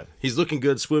about it. He's looking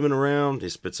good swimming around. He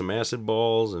spits some acid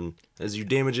balls, and as you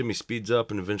damage him, he speeds up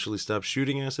and eventually stops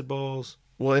shooting acid balls.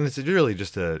 Well, and it's really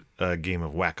just a game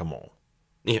of whack-a-mole.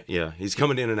 Yeah. He's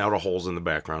coming in and out of holes in the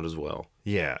background as well.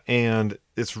 Yeah, and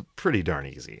it's pretty darn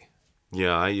easy.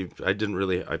 Yeah, I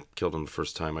killed him the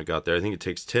first time I got there. I think it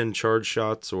takes 10 charge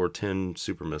shots or 10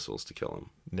 super missiles to kill him.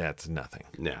 That's nothing.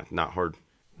 Yeah, not hard.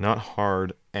 Not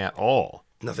hard at all.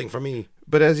 Nothing for me.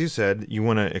 But as you said, you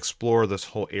want to explore this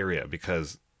whole area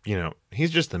because, he's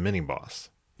just the mini boss.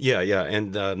 Yeah,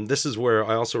 and this is where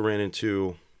I also ran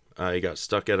into... I got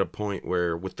stuck at a point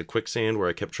where, with the quicksand, where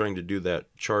I kept trying to do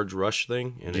that charge rush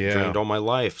thing, and it drained all my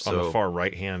life. So on the far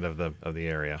right hand of the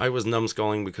area. I was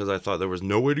numbskulling because I thought there was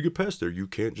no way to get past there. You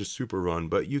can't just super run,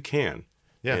 but you can.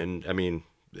 Yeah. And, I mean,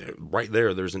 right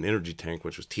there's an energy tank,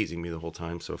 which was teasing me the whole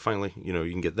time. So finally, you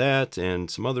can get that and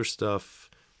some other stuff,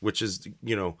 which is,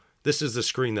 this is the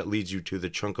screen that leads you to the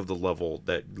chunk of the level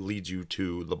that leads you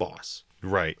to the boss.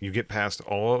 Right. You get past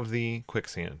all of the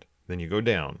quicksand. Then you go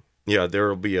down. Yeah, there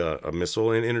will be a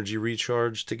missile and energy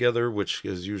recharge together, which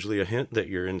is usually a hint that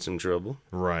you're in some trouble.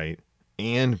 Right.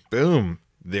 And boom,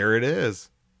 there it is.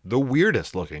 The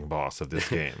weirdest looking boss of this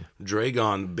game.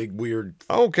 Dragon, big weird...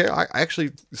 Okay, I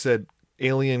actually said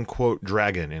alien, quote,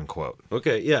 dragon, end quote.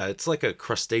 Okay, yeah, it's like a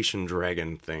crustacean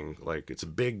dragon thing. It's a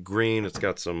big green, it's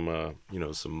got some,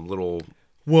 some little...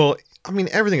 Well, I mean,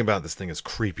 everything about this thing is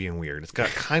creepy and weird. It's got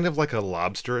kind of like a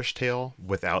lobsterish tail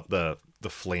without the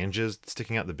flanges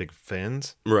sticking out, the big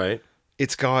fins. Right.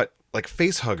 It's got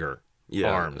face hugger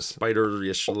arms.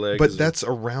 Spider-ish legs. But that's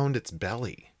around its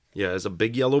belly. Yeah, it's a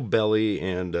big yellow belly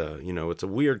and, it's a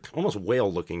weird, almost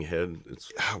whale-looking head.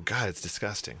 Oh, God, it's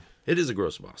disgusting. It is a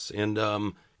gross boss.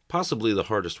 And possibly the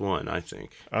hardest one, I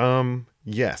think.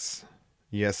 Yes.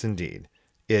 Yes, indeed.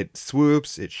 It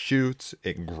swoops, it shoots,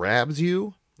 it grabs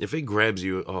you. If it grabs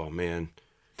you, oh, man.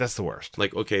 That's the worst.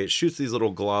 Okay, it shoots these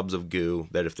little globs of goo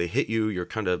that if they hit you, you're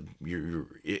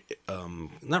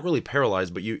not really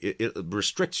paralyzed, but it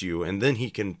restricts you, and then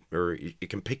it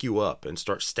can pick you up and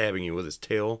start stabbing you with its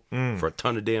tail for a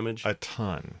ton of damage. A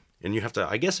ton. And you have to,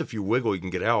 I guess if you wiggle, you can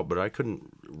get out, but I couldn't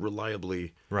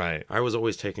reliably. Right. I was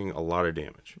always taking a lot of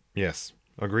damage. Yes,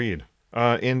 agreed.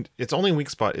 And its only weak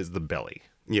spot is the belly.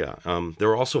 Yeah. There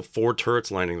were also 4 turrets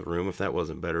lining the room, if that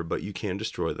wasn't better, but you can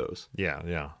destroy those.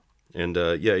 Yeah. And,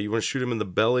 you want to shoot him in the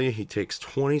belly. He takes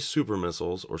 20 super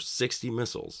missiles or 60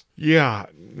 missiles. Yeah.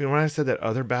 When I said that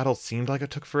other battle seemed like it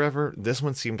took forever, this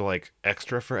one seemed like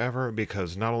extra forever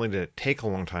because not only did it take a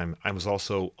long time, I was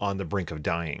also on the brink of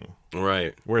dying.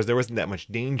 Right. Whereas there wasn't that much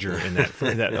danger in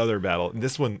that other battle.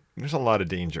 This one, there's a lot of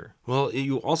danger. Well,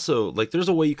 you also, there's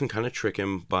a way you can kind of trick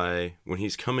him by when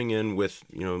he's coming in with,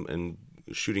 and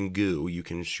shooting goo, you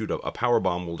can shoot a power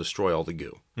bomb will destroy all the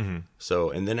goo. Mm-hmm. So,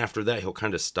 and then after that, he'll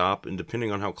kind of stop, and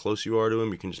depending on how close you are to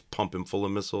him, you can just pump him full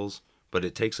of missiles. But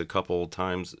it takes a couple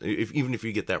times, even if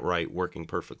you get that right, working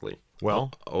perfectly.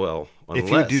 Well, unless if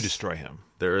you do destroy him,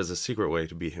 there is a secret way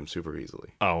to beat him super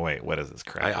easily. Oh wait, what is this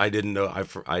crap? I didn't know.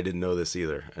 I didn't know this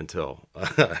either until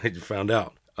I found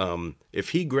out.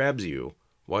 If he grabs you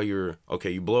while you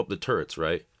blow up the turrets,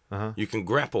 right? Uh-huh. You can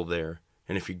grapple there.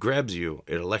 And if he grabs you,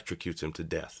 it electrocutes him to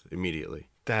death immediately.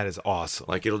 That is awesome.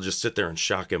 It'll just sit there and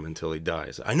shock him until he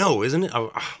dies. I know, isn't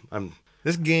it?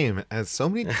 This game has so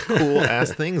many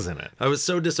cool-ass things in it. I was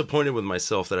so disappointed with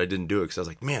myself that I didn't do it because I was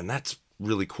like, man, that's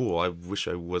really cool. I wish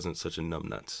I wasn't such a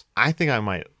numbnuts. I think I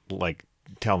might,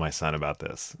 tell my son about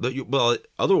this. Well,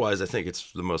 otherwise, I think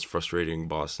it's the most frustrating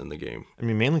boss in the game. I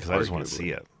mean, mainly because I just want to Arguably. see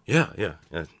it. Yeah.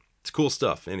 It's cool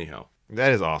stuff, anyhow.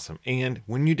 That is awesome. And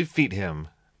when you defeat him,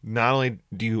 not only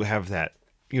do you have that,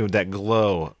 that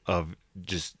glow of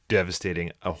just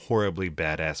devastating a horribly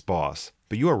badass boss,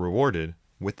 but you are rewarded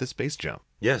with the space jump.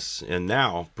 Yes, and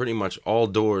now pretty much all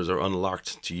doors are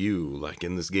unlocked to you. Like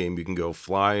in this game, you can go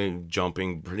fly,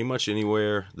 jumping pretty much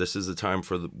anywhere. This is the time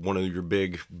for one of your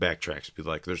big backtracks. Be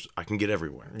like, I can get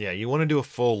everywhere. Yeah, you want to do a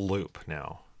full loop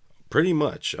now. Pretty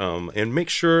much. And make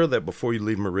sure that before you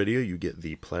leave Meridia, you get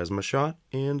the plasma shot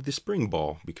and the spring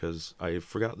ball, because I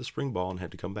forgot the spring ball and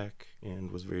had to come back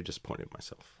and was very disappointed in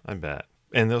myself. I bet.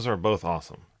 And those are both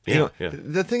awesome. Yeah.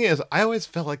 The thing is, I always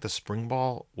felt like the spring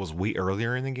ball was way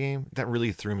earlier in the game. That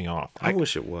really threw me off. I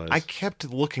wish it was. I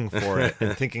kept looking for it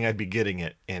and thinking I'd be getting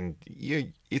it, and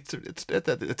it's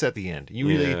at the end. You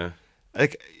really. Yeah.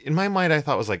 Like, in my mind, I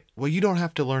thought it was like, well, you don't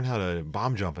have to learn how to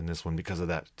bomb jump in this one because of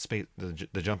that space,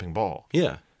 the jumping ball.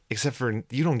 Yeah. Except for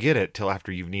you don't get it till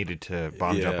after you've needed to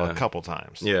bomb jump a couple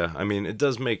times. Yeah. I mean, it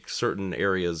does make certain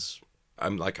areas.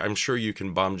 I'm sure you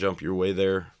can bomb jump your way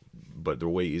there, but they're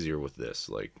way easier with this.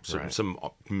 Like some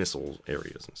missile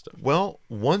areas and stuff. Well,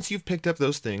 once you've picked up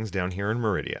those things down here in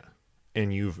Meridia,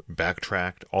 and you've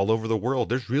backtracked all over the world,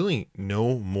 there's really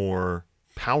no more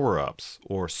power-ups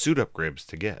or suit upgrades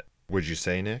to get. Would you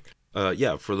say, Nick?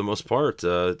 Yeah, for the most part,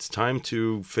 it's time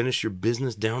to finish your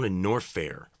business down in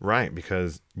Norfair. Right,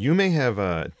 because you may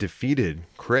have defeated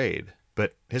Kraid,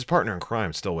 but his partner in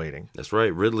crime's still waiting. That's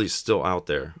right, Ridley's still out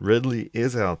there. Ridley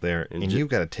is out there, and you've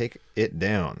got to take it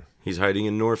down. He's hiding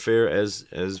in Norfair as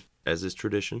is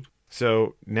tradition.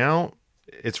 So now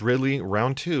it's Ridley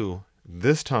round 2,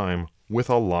 this time with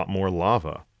a lot more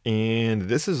lava. And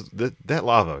this is that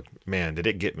lava, man, did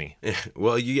it get me?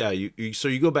 Well, yeah, so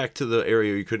you go back to the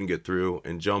area you couldn't get through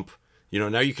and jump.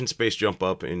 Now you can space jump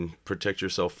up and protect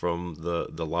yourself from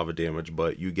the lava damage,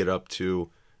 but you get up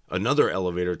to another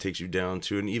elevator that takes you down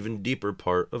to an even deeper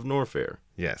part of Norfair.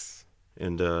 Yes.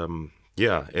 And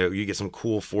you get some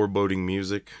cool foreboding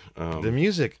music. The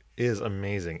music is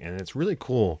amazing, and it's really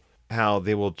cool how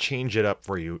they will change it up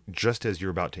for you just as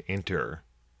you're about to enter,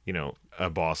 a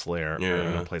boss lair or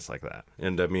in a place like that.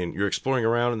 And I mean, you're exploring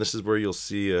around, and this is where you'll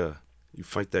see you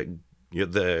fight the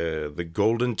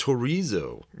golden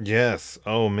Torizo. Yes.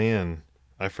 Oh man,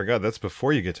 I forgot. That's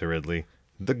before you get to Ridley.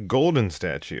 The golden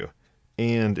statue.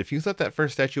 And if you thought that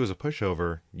first statue was a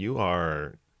pushover, you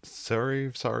are sorry.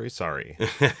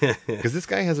 Because this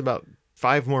guy has about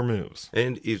 5 more moves.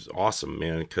 And he's awesome,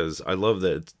 man, because I love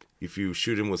that if you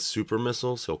shoot him with super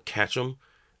missiles, he'll catch them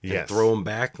and throw them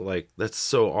back. Like, that's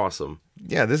so awesome.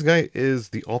 Yeah, this guy is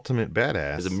the ultimate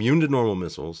badass. He's immune to normal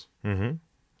missiles. Mm-hmm.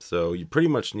 So you pretty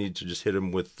much need to just hit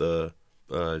him with the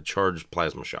charged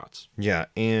plasma shots. Yeah,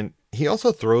 and he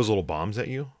also throws little bombs at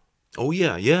you. Oh,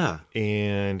 yeah.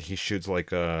 And he shoots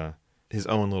like his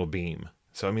own little beam.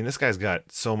 So, I mean, this guy's got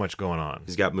so much going on.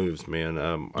 He's got moves, man.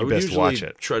 I would best usually watch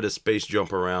it. try to space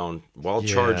jump around while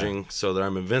charging so that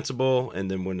I'm invincible.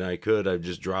 And then when I could, I'd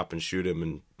just drop and shoot him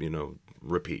and,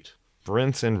 repeat.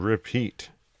 Rinse and repeat.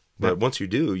 But once you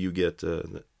do, you get...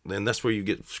 and that's where you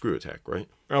get screw attack, right?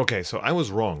 Okay, so I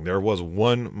was wrong. There was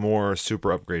one more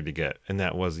super upgrade to get, and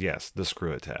that was, the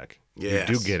screw attack. Yes.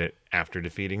 You do get it after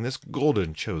defeating this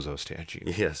golden Chozo statue.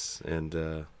 Yes,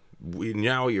 and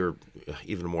now you're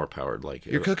even more powered. Like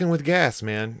you're cooking with gas,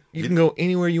 man. You can go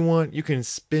anywhere you want. You can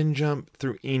spin jump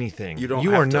through anything.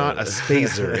 You are not a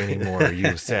spazer anymore,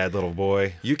 you sad little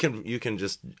boy. You can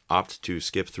just opt to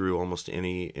skip through almost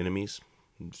any enemies,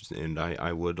 and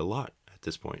I would a lot at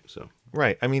this point. So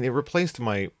right. I mean, it replaced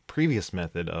my previous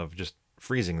method of just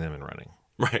freezing them and running.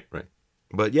 Right.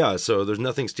 But yeah, so there's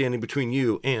nothing standing between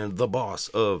you and the boss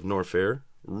of Norfair,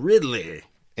 Ridley.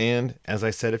 And as I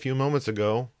said a few moments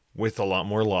ago, with a lot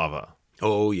more lava.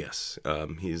 Oh, yes.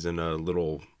 He's in a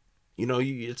little,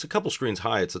 it's a couple screens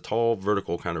high. It's a tall,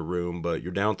 vertical kind of room, but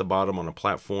you're down at the bottom on a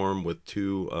platform with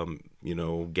 2,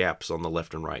 gaps on the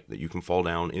left and right that you can fall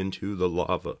down into the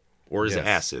lava. Or is it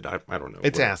acid? I don't know.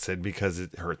 It's acid because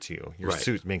it hurts you. Your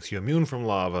suit makes you immune from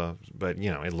lava, but,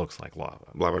 it looks like lava.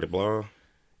 Blah, blah, blah.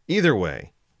 Either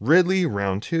way, Ridley,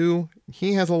 round 2,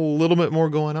 he has a little bit more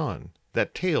going on.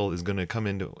 That tail is going to come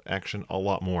into action a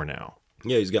lot more now.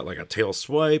 Yeah, he's got like a tail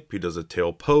swipe. He does a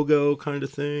tail pogo kind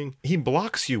of thing. He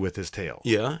blocks you with his tail.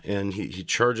 Yeah, and he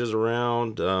charges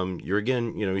around. You're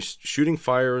again, he's shooting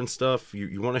fire and stuff.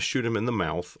 You want to shoot him in the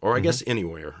mouth, or I guess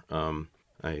anywhere.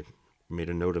 made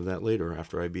a note of that later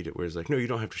after I beat it, where he's like, no, you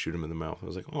don't have to shoot him in the mouth. I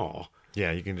was like, oh.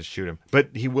 Yeah, you can just shoot him. But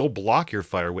he will block your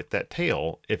fire with that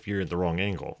tail if you're at the wrong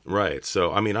angle. Right.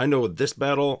 So, I mean, I know with this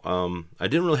battle, I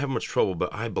didn't really have much trouble,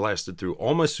 but I blasted through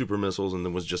all my super missiles and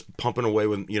then was just pumping away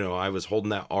with, I was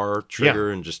holding that R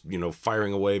trigger and just,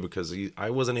 firing away because I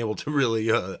wasn't able to really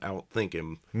outthink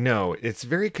him. No, it's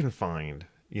very confined,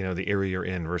 the area you're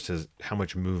in versus how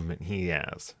much movement he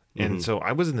has. And so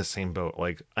I was in the same boat.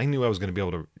 Like, I knew I was going to be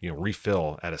able to,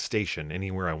 refill at a station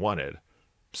anywhere I wanted.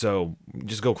 So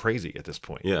just go crazy at this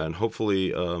point. Yeah, and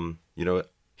hopefully,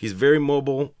 he's very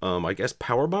mobile. I guess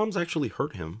power bombs actually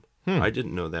hurt him. I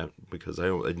didn't know that because I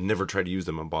never tried to use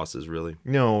them on bosses, really.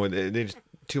 No, they just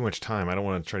too much time. I don't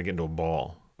want to try to get into a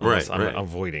ball. Right. I'm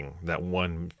avoiding that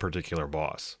one particular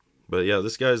boss. But yeah,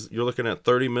 you're looking at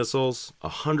 30 missiles,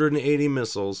 180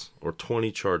 missiles, or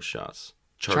 20 charge shots.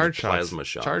 Charge plasma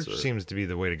shots. Charge seems to be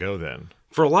the way to go then.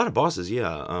 For a lot of bosses,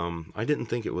 yeah. I didn't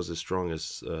think it was as strong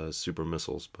as super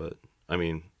missiles, but I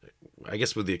mean, I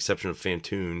guess with the exception of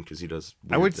Phantoon, because he does.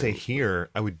 I would say here,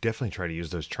 I would definitely try to use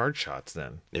those charge shots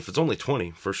then. If it's only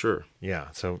 20, for sure. Yeah,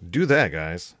 so do that,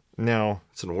 guys. Now,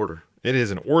 it's an order. It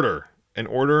is an order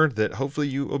that hopefully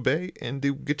you obey and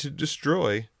do get to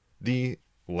destroy the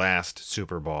last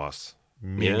super boss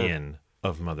minion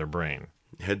of Mother Brain.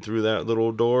 Head through that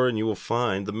little door and you will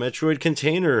find the Metroid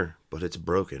container, but it's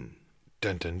broken.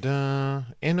 Dun dun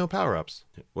dun. And no power-ups.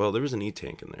 Well, there was an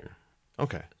E-tank in there.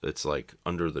 Okay. It's like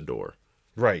under the door.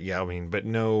 Right, yeah, I mean, but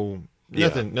nothing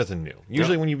new.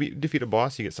 Usually when you defeat a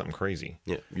boss, you get something crazy.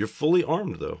 Yeah, you're fully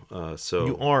armed though.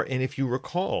 You are, and if you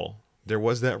recall, there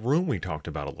was that room we talked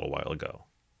about a little while ago.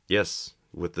 Yes,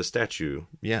 with the statue.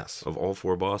 Yes. Of all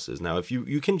 4 bosses. Now, if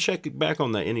you can check back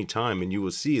on that any time, and you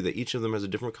will see that each of them has a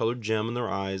different colored gem in their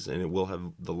eyes, and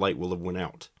the light will have went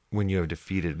out when you have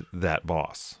defeated that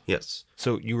boss. Yes.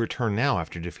 So you return now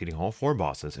after defeating all 4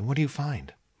 bosses, and what do you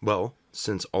find? Well,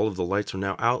 since all of the lights are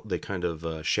now out, they kind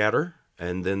of shatter,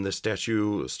 and then the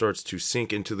statue starts to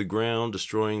sink into the ground,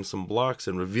 destroying some blocks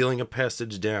and revealing a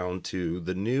passage down to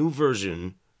the new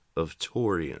version of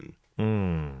Torian.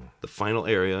 The final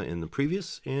area in the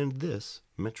previous and this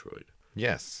Metroid.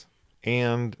 Yes.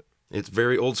 And it's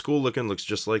very old school looking, looks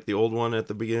just like the old one at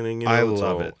the beginning. I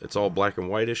love it. It's all black and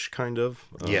whitish, kind of.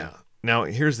 Yeah. Now,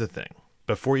 here's the thing.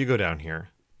 Before you go down here,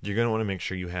 you're going to want to make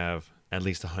sure you have at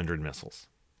least 100 missiles.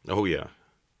 Oh, yeah.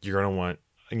 You're going to want,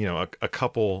 a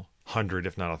couple hundred,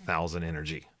 if not 1,000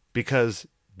 energy. Because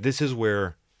this is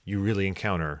where you really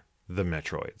encounter the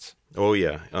Metroids. Oh,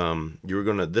 yeah.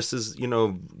 This is,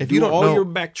 if you don't know your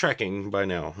backtracking by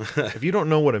now. If you don't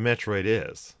know what a Metroid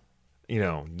is,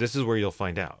 this is where you'll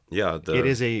find out. Yeah. It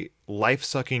is a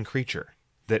life-sucking creature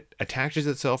that attaches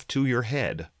itself to your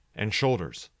head and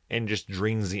shoulders and just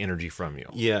drains the energy from you.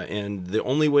 Yeah, and the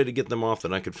only way to get them off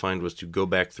that I could find was to go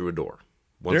back through a door.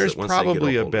 There's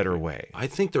probably a better way. I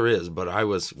think there is, but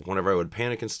whenever I would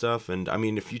panic and stuff, and I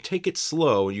mean, if you take it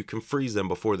slow, you can freeze them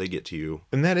before they get to you.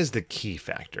 And that is the key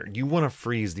factor. You want to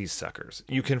freeze these suckers.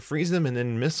 You can freeze them and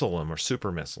then missile them or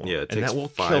super missile them. Yeah, it takes that will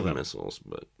 5 kill them. missiles,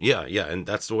 but yeah, and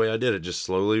that's the way I did it. Just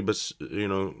slowly, but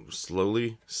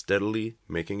slowly, steadily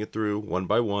making it through one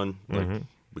by one,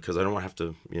 because I don't want to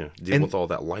have to deal with all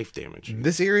that life damage.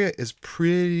 This area is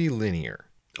pretty linear.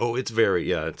 Oh, it's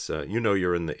very, it's,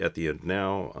 you're at the end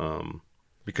now.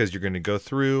 Because you're going to go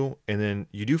through, and then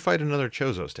you do fight another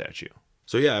Chozo statue.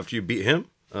 So yeah, after you beat him,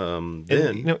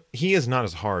 then... he is not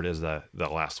as hard as the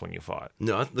last one you fought.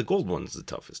 No, the gold one's the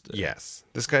toughest. Yes.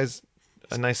 This guy's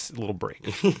a nice little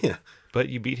break. Yeah. But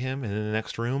you beat him, and in the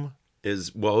next room...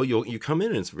 you come in,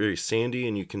 and it's very sandy,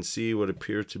 and you can see what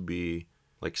appear to be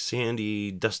like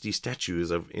sandy, dusty statues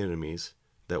of enemies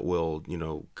that will,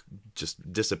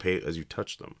 just dissipate as you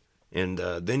touch them. And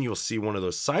then you'll see one of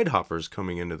those side hoppers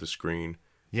coming into the screen.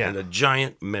 Yeah. And a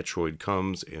giant Metroid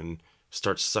comes and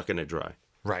starts sucking it dry.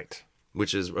 Right.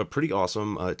 Which is pretty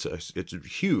awesome. It's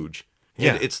huge.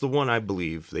 Yeah. And it's the one I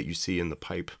believe that you see in the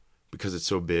pipe because it's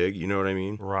so big. You know what I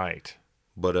mean? Right.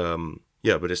 But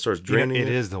but it starts draining. It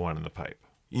is the one in the pipe.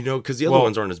 Because the other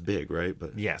ones aren't as big, right?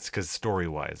 But yes, because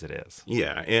story-wise it is.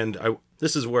 Yeah, and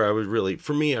this is where I was really,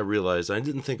 for me, I realized I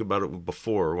didn't think about it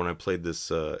before when I played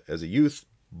this as a youth,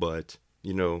 but,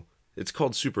 it's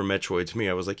called Super Metroid. To me,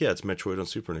 I was like, yeah, it's Metroid on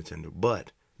Super Nintendo,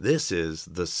 but this is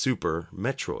the Super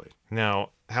Metroid.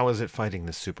 Now, how is it fighting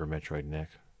the Super Metroid, Nick?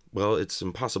 Well, it's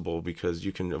impossible because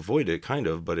you can avoid it, kind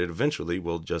of, but it eventually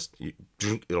will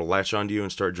it'll latch onto you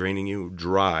and start draining you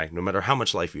dry, no matter how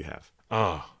much life you have.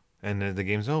 Oh. And then the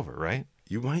game's over, right?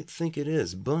 You might think it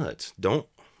is, but don't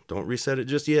reset it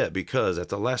just yet, because at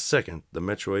the last second, the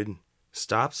Metroid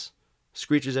stops,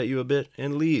 screeches at you a bit,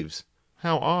 and leaves.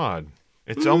 How odd.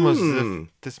 It's almost as if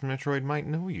this Metroid might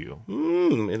know you.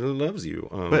 It loves you.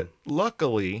 But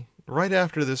luckily, right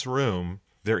after this room,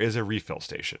 there is a refill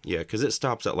station. Yeah, because it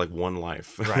stops at like 1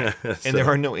 life. Right. So, And there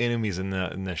are no enemies in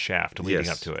the shaft leading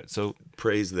Yes. up to it. So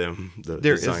praise them, the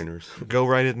there is- designers. go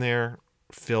right in there,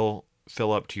 fill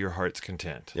up to your heart's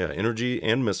content. Yeah, energy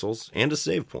and missiles and a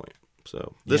save point.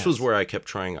 So this was Yes. where I kept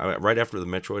trying. Right after the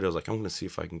Metroid, I was like, I'm going to see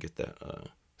if I can get that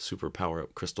super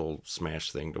power-up crystal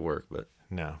smash thing to work, but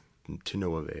No. to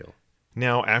no avail.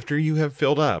 Now, after you have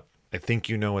filled up, I think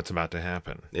you know what's about to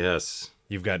happen. Yes.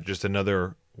 You've got just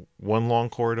another one long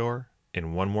corridor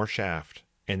and one more shaft,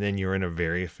 and then you're in a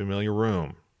very familiar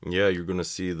room. Yeah, you're going to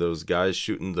see those guys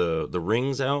shooting the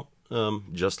rings out,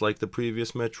 just like the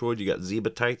previous Metroid. You got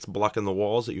Zebatites blocking the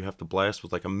walls that you have to blast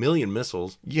with like 1,000,000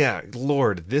 missiles. Yeah,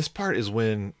 Lord, this part is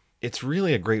when it's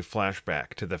really a great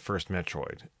flashback to the first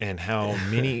Metroid and how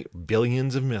many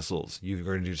billions of missiles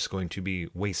you're just going to be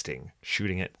wasting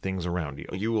shooting at things around you.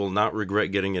 You will not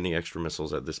regret getting any extra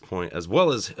missiles at this point, as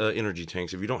well as energy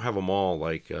tanks. If you don't have them all,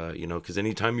 like, because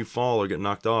anytime you fall or get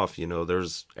knocked off,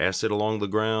 there's acid along the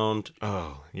ground,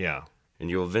 Oh, yeah.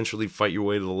 and you'll eventually fight your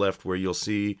way to the left where you'll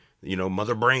see,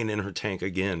 Mother Brain in her tank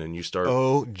again, and you start...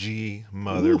 OG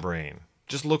Mother Brain.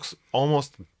 Just looks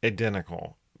almost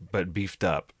identical, but beefed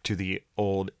up to the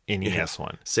old NES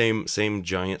one. Same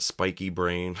giant spiky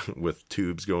brain with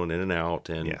tubes going in and out,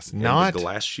 and, Yes, and not- the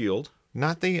glass shield.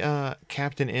 Not the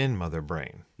Captain N Mother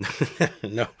Brain.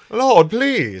 No. Lord,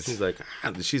 please. She's like,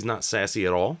 she's not sassy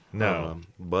at all. No.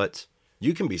 But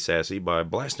you can be sassy by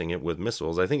blasting it with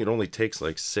missiles. I think it only takes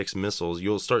like 6 missiles.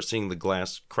 You'll start seeing the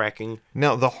glass cracking.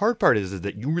 Now, the hard part is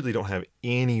that you really don't have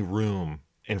any room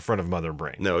in front of Mother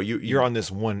Brain. No, You're on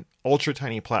this one ultra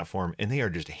tiny platform, and they are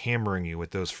just hammering you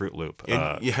with those Fruit Loop.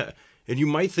 And, and you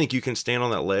might think you can stand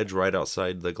on that ledge right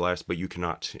outside the glass, but you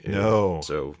cannot. No.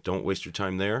 So don't waste your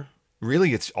time there.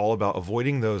 Really, it's all about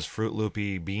avoiding those Fruit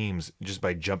Loopy beams just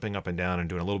by jumping up and down and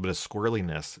doing a little bit of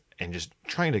squirreliness and just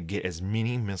trying to get as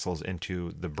many missiles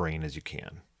into the brain as you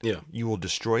can. Yeah. You will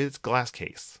destroy its glass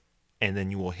case, and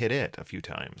then you will hit it a few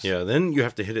times. Yeah, then you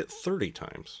have to hit it 30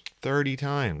 times. 30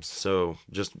 times. So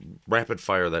just rapid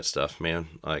fire that stuff, man.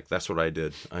 Like, that's what I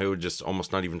did. I would just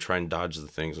almost not even try and dodge the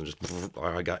things and just,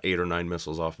 I got 8 or 9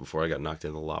 missiles off before I got knocked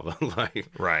in the lava.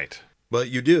 Right. But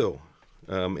you do.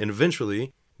 And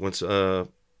eventually, once,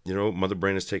 Mother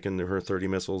Brain has taken her 30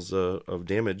 missiles of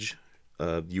damage,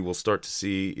 you will start to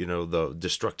see, the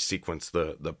destruct sequence.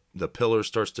 The pillar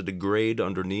starts to degrade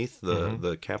underneath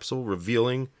the capsule,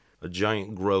 revealing a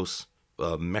giant, gross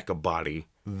mecha body.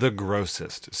 The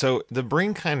grossest. So the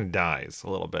brain kind of dies a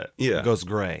little bit. Yeah. It goes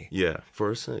gray Yeah, for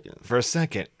a second. for a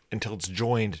second until it's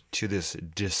joined to this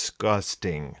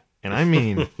disgusting, and I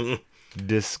mean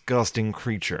disgusting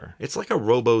creature. It's like a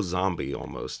robo-zombie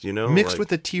almost, Mixed like,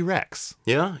 with a T-Rex.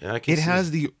 Yeah, I can It see.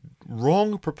 has the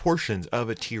wrong proportions of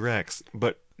a T-Rex,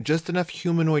 but just enough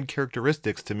humanoid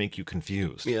characteristics to make you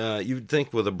confused. Yeah, you'd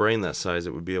think with a brain that size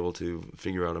it would be able to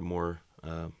figure out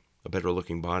a better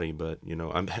looking body, but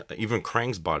even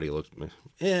Krang's body looks,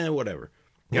 whatever.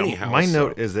 Anyhow, my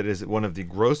note is that it is one of the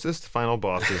grossest final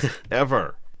bosses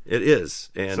ever. It is,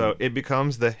 and So it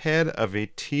becomes the head of a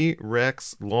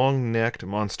T-Rex long-necked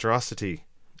monstrosity.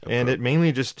 And it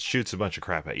mainly just shoots a bunch of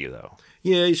crap at you, though.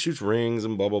 yeah, he shoots rings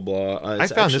and blah blah blah. I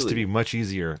found this to be much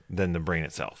easier than the brain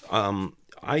itself.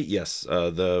 I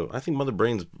think Mother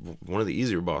Brain's one of the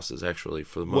easier bosses actually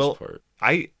for the most part.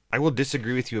 I will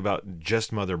disagree with you about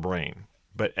just Mother Brain,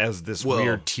 but as this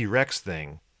weird T-Rex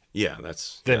thing, Yeah,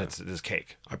 then it's this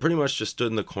cake. I pretty much just stood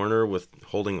in the corner with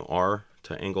holding R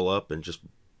to angle up and just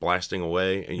blasting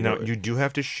away. And You do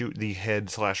have to shoot the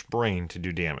head/brain to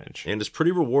do damage. and it's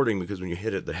pretty rewarding because when you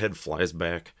hit it, the head flies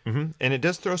back. And it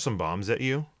does throw some bombs at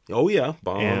you, Oh yeah,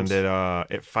 bombs. and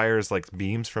it fires like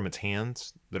beams from its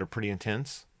hands that are pretty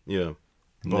intense. Yeah.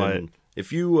 And But- then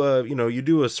if you you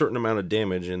do a certain amount of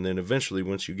damage, and then eventually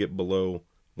once you get below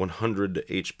 100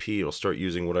 HP, it'll start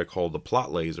using what I call the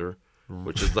plot laser,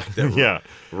 which is like that Yeah.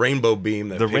 rainbow beam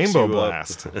that The picks rainbow you up.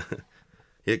 blast.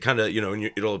 It kind of,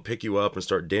 it'll pick you up and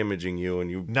start damaging you, and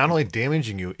you. Not only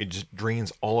damaging you, it just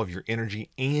drains all of your energy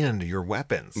and your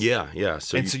weapons. Yeah.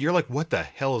 So, So you're like, what the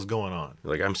hell is going on?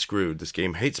 like, I'm screwed. This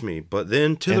game hates me. But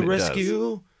then to And the it does.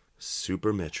 rescue,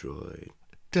 Super Metroid.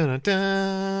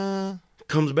 Dun-dun-dun.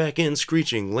 Comes back in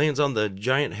screeching, lands on the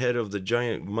giant head of the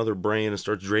giant Mother Brain and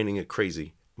starts draining it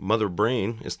crazy. Mother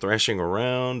Brain is thrashing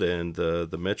around, and the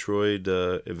Metroid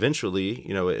eventually,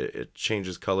 it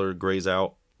changes color, grays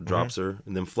out, drops her,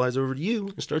 and then flies over to you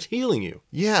and starts healing you.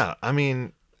 Yeah, I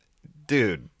mean,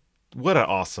 dude, what an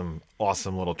awesome,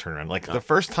 awesome little turnaround. Like the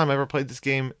first time I ever played this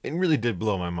game, it really did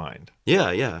blow my mind.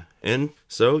 Yeah, yeah. And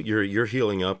so you're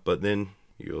healing up, but then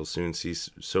you'll soon see.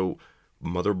 So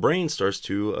Mother Brain starts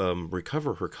to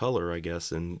recover her color, I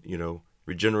guess, and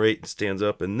regenerate and stands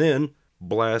up, and then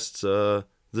blasts the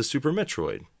Super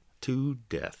Metroid to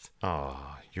death.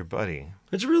 Oh, your buddy.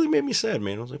 It's really made me sad,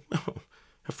 man. I was like, oh,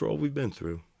 after all we've been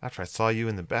through. After I saw you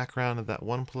in the background of that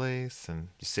one place, and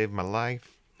you saved my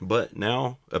life. But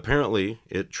now, apparently,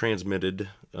 it transmitted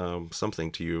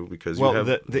something to you because Well, you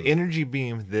have the energy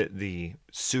beam that the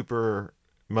Super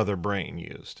Mother Brain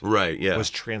used right, yeah, was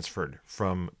transferred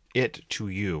from it to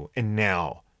you, and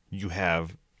now you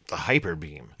have the Hyper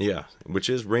Beam. yeah, which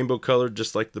is rainbow colored,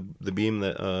 just like the beam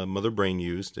that Mother Brain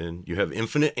used, and you have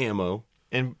infinite ammo.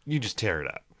 And you just tear it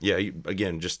up. Yeah,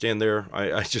 again, just stand there.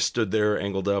 I just stood there,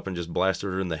 angled up, and just blasted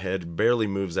her in the head. Barely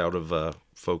moves out of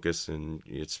focus, and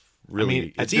it's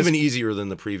really it's even easier than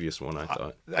the previous one, I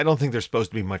thought. I don't think there's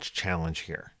supposed to be much challenge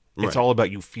here. Right. It's all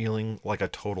about you feeling like a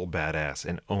total badass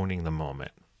and owning the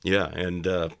moment. Yeah, and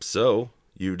so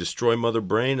you destroy Mother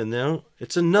Brain, and now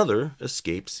it's another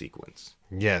escape sequence.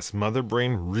 Yes, Mother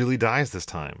Brain really dies this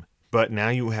time. But now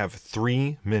you have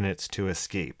 3 minutes to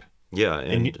escape. Yeah,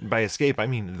 And by escape, I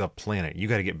mean the planet. You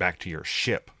got to get back to your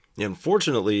ship.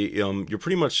 Unfortunately, you're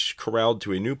pretty much corralled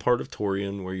to a new part of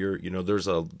Torian where there's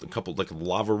a couple, like a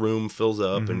lava room fills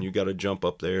up and you got to jump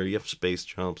up there. You have space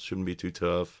jumps, shouldn't be too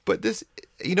tough. But this,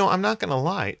 I'm not going to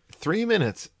lie. 3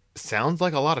 minutes sounds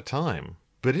like a lot of time,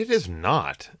 but it is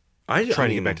not. Trying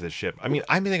to get back to the ship. I mean,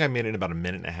 I think I made it in about a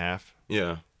minute and a half.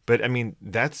 Yeah. But I mean,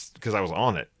 that's because I was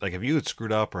on it. Like if you had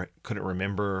screwed up or couldn't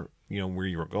remember, where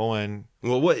you were going.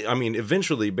 Well,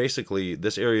 eventually, basically,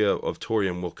 this area of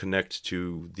Torium will connect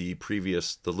to the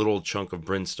little chunk of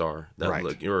Brinstar. Right.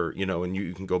 And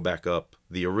you can go back up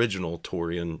the original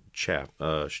Torian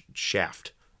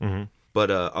shaft. Mm-hmm.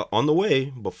 But on the way,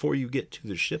 before you get to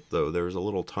the ship, though, there's a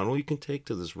little tunnel you can take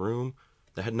to this room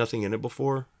that had nothing in it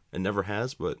before and never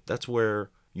has, but that's where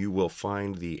you will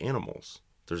find the animals.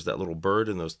 There's that little bird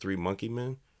and those 3 monkey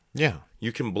men. Yeah.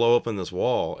 You can blow open this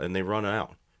wall and they run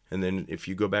out. And then if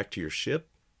you go back to your ship,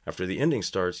 after the ending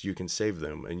starts, you can save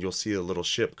them and you'll see a little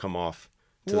ship come off.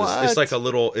 What? It's like a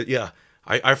little, yeah.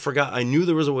 I forgot. I knew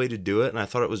there was a way to do it and I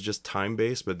thought it was just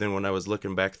time-based. But then when I was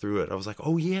looking back through it, I was like,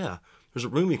 oh yeah, there's a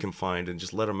room you can find and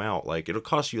just let them out. Like it'll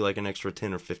cost you like an extra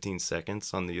 10 or 15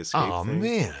 seconds on the escape thing. Oh,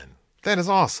 man. That is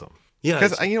awesome. Yeah.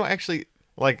 Because, actually,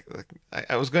 like,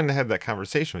 I was going to have that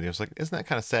conversation with you. I was like, isn't that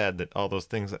kind of sad that all those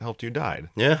things that helped you died?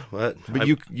 Yeah. But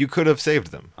you could have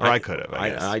saved them. Or I could have, I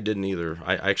guess. I didn't either.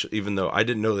 I actually, even though I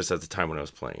didn't know this at the time when I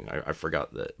was playing, I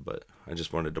forgot that. But I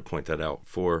just wanted to point that out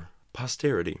for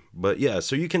posterity. But yeah,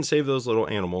 so you can save those little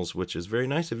animals, which is very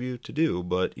nice of you to do.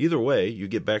 But either way, you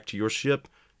get back to your ship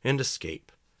and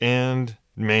escape. And,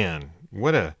 man,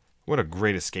 what a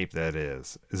great escape that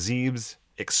is. Zeebs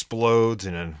explodes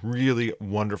in a really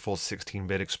wonderful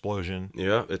 16-bit explosion.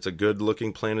 Yeah, it's a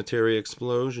good-looking planetary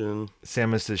explosion.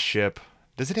 Samus's ship,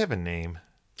 does it have a name?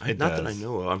 Not that I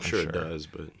know of. I'm sure it does,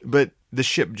 but the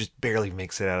ship just barely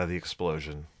makes it out of the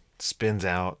explosion. Spins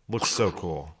out, looks so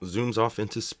cool. Zooms off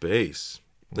into space.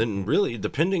 Then really,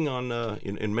 depending on,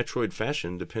 in Metroid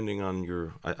fashion, depending on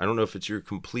your, I don't know if it's your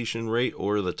completion rate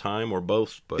or the time or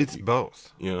both, but it's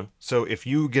both. Yeah. So if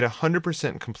you get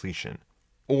 100% completion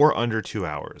or under 2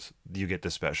 hours, you get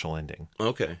the special ending.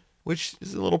 Okay. Which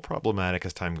is a little problematic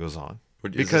as time goes on.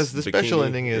 Is because the special bikini?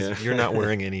 ending is you're not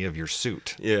wearing any of your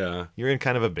suit. Yeah. You're in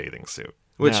kind of a bathing suit.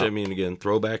 Which, now, I mean, again,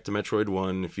 throwback to Metroid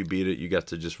 1. If you beat it, you got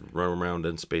to just run around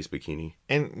in space bikini.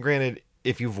 And granted,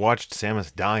 if you've watched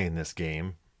Samus die in this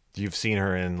game, you've seen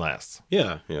her in less.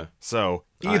 Yeah, yeah. So,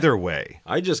 either way.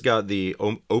 I just got the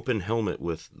open helmet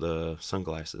with the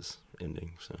sunglasses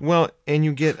ending. So. Well, and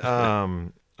you get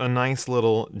a nice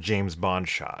little James Bond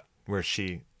shot where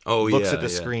she looks at the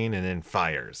screen and then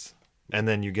fires. And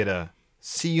then you get a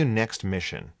see you next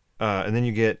mission. And then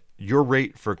you get your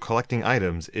rate for collecting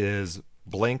items is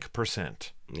blank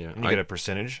 %. Yeah. And you get a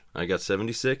percentage. I got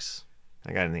 76.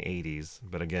 I got in the 80s,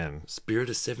 but again. Spirit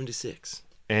is 76.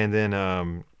 And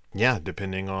then,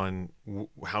 depending on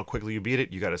how quickly you beat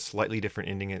it, you got a slightly different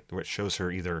ending where it shows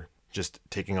her either just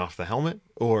taking off the helmet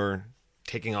or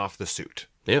taking off the suit.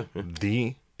 Yeah.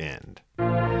 The end.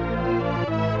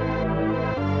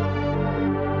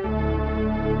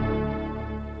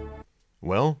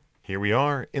 Well, here we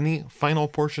are in the final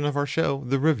portion of our show,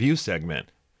 the review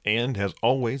segment. And as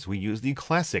always, we use the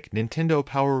classic Nintendo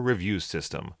Power Review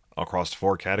system across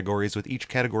 4 categories, with each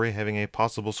category having a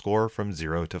possible score from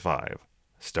 0 to 5.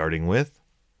 Starting with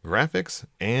graphics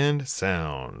and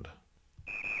sound.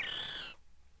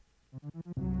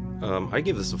 I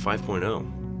give this a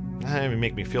 5.0. That didn't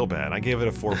make me feel bad. I gave it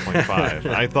a 4.5.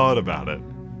 I thought about it.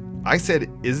 I said,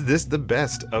 is this the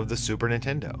best of the Super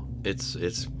Nintendo?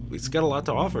 It's got a lot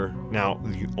to offer. Now,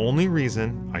 the only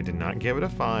reason I did not give it a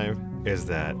 5 is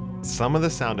that some of the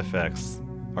sound effects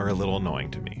are a little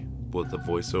annoying to me. With the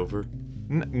voiceover,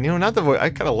 Not the voice. I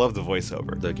kind of love the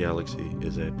voiceover. the galaxy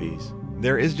is at peace.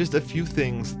 There is just a few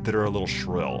things that are a little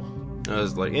shrill. I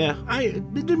was like, yeah,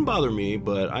 it didn't bother me,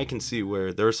 but I can see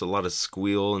where there's a lot of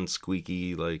squeal and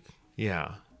squeaky, like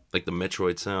Yeah. the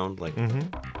Metroid sound, like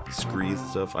screeth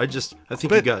stuff. I think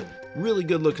But- you got really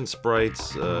good looking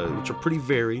sprites, which are pretty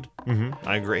varied.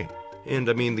 I agree. And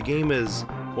I mean, the game is,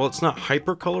 well, it's not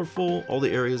hyper colorful. All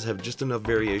the areas have just enough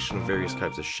variation of various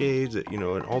types of shades, and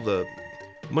all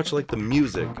much like the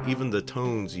music, even the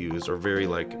tones used are very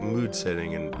like mood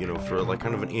setting and, for like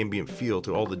kind of an ambient feel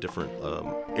to all the different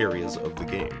areas of the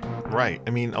game. Right. I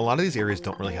mean, a lot of these areas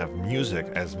don't really have music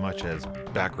as much as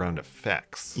background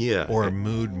effects. Yeah. Or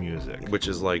mood music. Which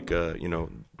is like,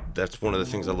 that's one of the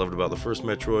things I loved about the first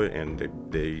Metroid, and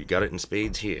they got it in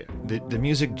spades here. The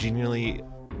music genuinely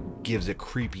gives a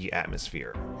creepy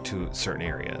atmosphere to certain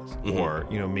areas, or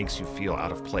makes you feel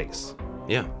out of place.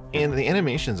 Yeah. And the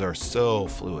animations are so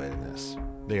fluid in this.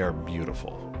 They are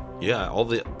beautiful. Yeah,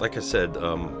 like I said,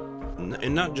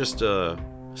 and not just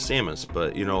Samus,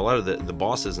 but a lot of the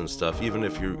bosses and stuff, even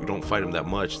if you don't fight them that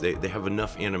much, they have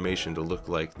enough animation to look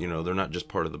like, they're not just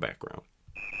part of the background.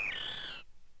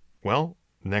 Well,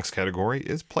 next category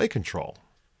is play control.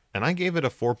 And I gave it a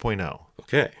 4.0.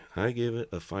 Okay, I gave it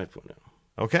a 5.0.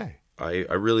 Okay.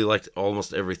 I really liked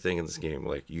almost everything in this game.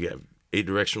 Like, you have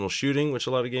a-directional shooting, which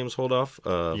a lot of games hold off.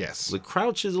 Yes. The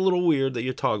crouch is a little weird that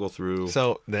you toggle through.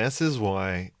 So this is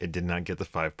why it did not get the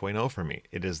 5.0 for me.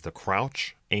 It is the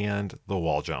crouch and the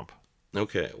wall jump.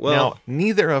 Okay, well... Now,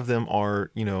 neither of them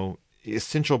are,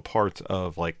 essential parts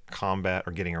of, like, combat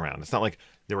or getting around. It's not like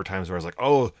there were times where I was like,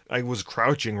 oh, I was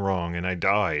crouching wrong and I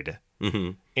died.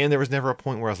 Mm-hmm. And there was never a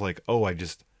point where I was like, oh, I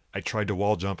tried to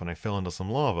wall jump and I fell into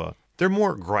some lava. They're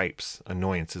more gripes,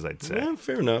 annoyances, I'd say. Yeah,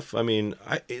 fair enough. I mean,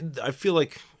 I feel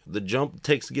like the jump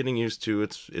takes getting used to.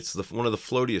 It's one of the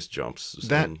floatiest jumps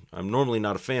That I'm normally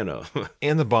not a fan of.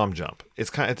 and the bomb jump.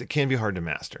 It can be hard to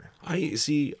master.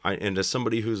 And as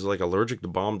somebody who's like allergic to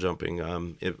bomb jumping,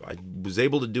 I was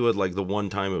able to do it like the one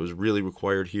time it was really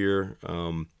required here.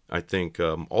 I think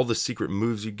all the secret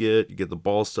moves you get the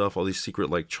ball stuff, all these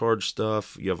secret like charge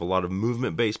stuff. You have a lot of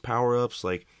movement based power ups.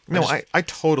 Like I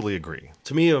totally agree.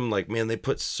 To me, I'm like, man, they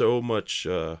put so much.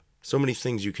 So many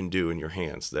things you can do in your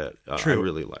hands that I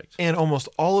really liked. And almost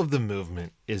all of the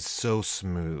movement is so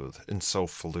smooth and so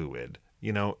fluid.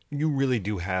 You really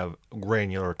do have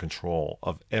granular control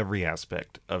of every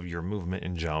aspect of your movement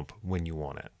and jump when you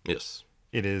want it. Yes.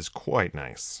 It is quite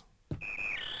nice.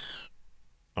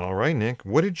 All right, Nick,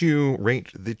 what did you rate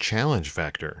the challenge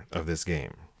factor of this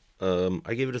game?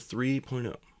 I gave it a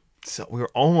 3.0. So we were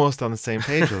almost on the same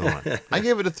page with one. I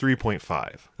gave it a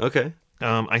 3.5. Okay.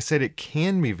 I said it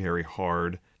can be very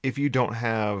hard if you don't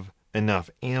have enough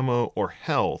ammo or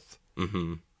health.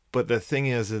 Mm-hmm. But the thing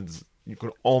is you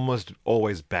can almost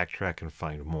always backtrack and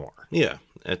find more. Yeah,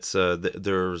 it's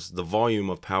there's the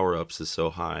volume of power ups is so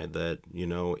high that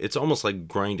it's almost like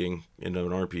grinding in an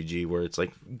RPG where it's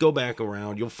like go back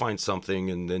around, you'll find something,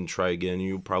 and then try again.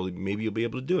 Maybe you'll be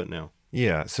able to do it now.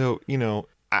 Yeah, so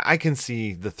I can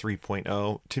see the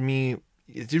 3.0. To me,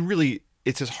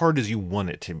 it's as hard as you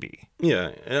want it to be.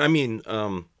 Yeah, and I mean,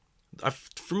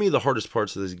 for me, the hardest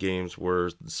parts of these games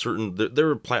were there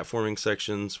were platforming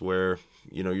sections where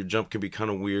your jump can be kind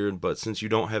of weird, but since you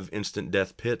don't have instant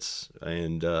death pits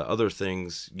and other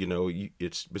things,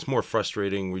 it's more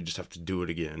frustrating. We just have to do it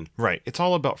again. Right. It's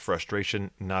all about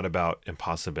frustration, not about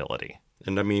impossibility.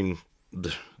 And I mean,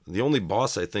 the only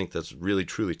boss I think that's really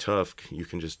truly tough, you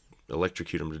can just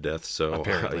electrocute him to death. So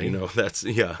apparently, that's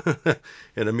yeah.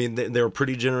 And I mean, they were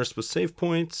pretty generous with save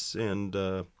points, and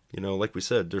like we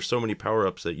said, there's so many power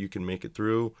ups that you can make it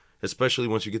through. Especially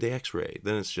once you get the X-ray,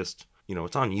 then it's just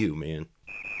it's on you, man.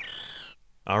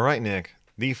 All right, Nick.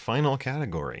 The final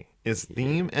category is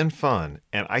theme and fun,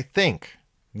 and I think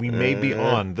we may be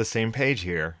on the same page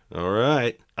here. All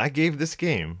right. I gave this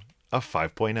game a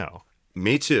 5.0.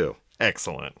 Me too.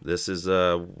 Excellent. This is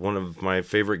one of my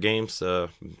favorite games,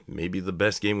 maybe the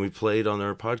best game we've played on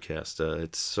our podcast.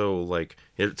 It's so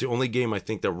it's the only game I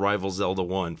think that rivals Zelda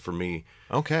 1 for me.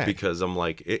 Okay. Because I'm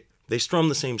like, they strum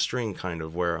the same string kind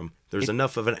of where there's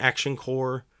enough of an action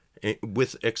core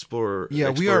with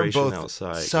exploration we are both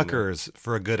outside, suckers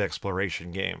for a good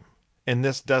exploration game. And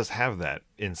this does have that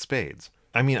in spades.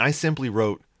 I mean, I simply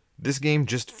wrote, this game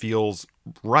just feels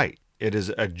right. It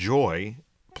is a joy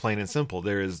plain and simple.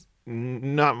 There is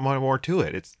not more to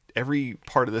it. It's every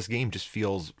part of this game just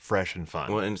feels fresh and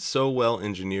fun. Well, and it's so well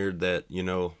engineered that,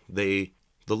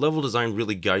 the level design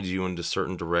really guides you into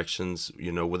certain directions,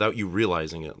 without you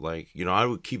realizing it. Like, I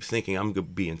would keep thinking I'm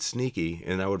being sneaky,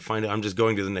 and I would find out I'm just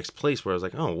going to the next place where I was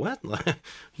like, oh, what?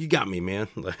 You got me, man.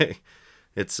 Like,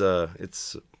 it's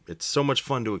so much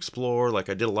fun to explore. Like,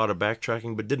 I did a lot of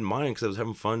backtracking, but didn't mind because I was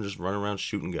having fun just running around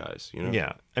shooting guys,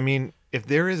 Yeah. I mean, if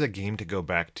there is a game to go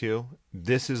back to,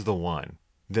 this is the one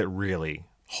that really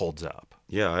holds up.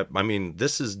 Yeah, I mean,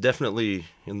 this is definitely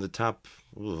in the top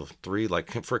 3,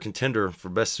 like, for a contender for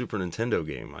best Super Nintendo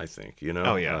game, I think,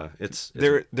 Oh, yeah. It's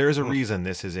There's a reason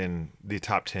this is in the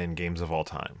top 10 games of all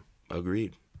time.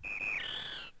 Agreed.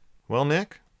 Well,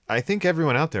 Nick, I think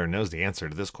everyone out there knows the answer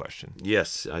to this question.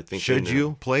 Yes, I think Should they know.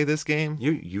 you play this game?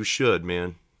 You should,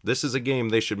 man. This is a game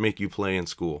they should make you play in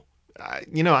school. I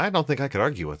don't think I could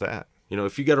argue with that.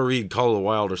 If you got to read Call of the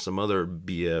Wild or some other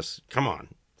BS, come on.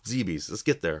 ZBs, let's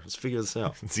get there. Let's figure this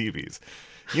out. ZBs.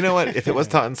 You know what? If it was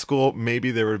taught in school,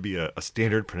 maybe there would be a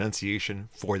standard pronunciation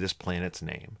for this planet's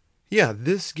name. Yeah,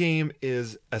 this game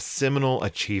is a seminal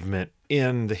achievement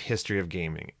in the history of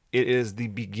gaming. It is the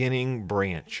beginning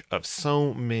branch of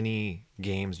so many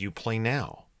games you play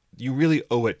now. You really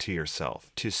owe it to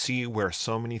yourself to see where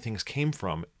so many things came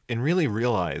from and really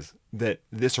realize that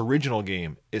this original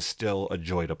game is still a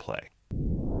joy to play.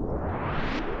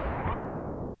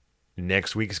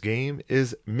 Next week's game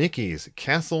is Mickey's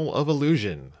Castle of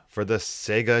Illusion for the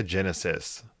Sega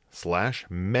Genesis /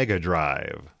 Mega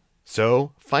Drive.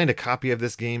 So, find a copy of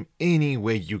this game any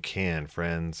way you can,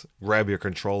 friends. Grab your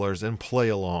controllers and play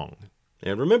along.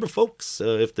 And remember, folks,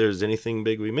 if there's anything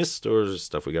big we missed or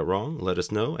stuff we got wrong, let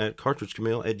us know at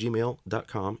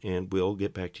cartridgecamail@gmail.com, and we'll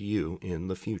get back to you in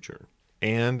the future.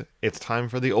 And it's time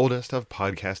for the oldest of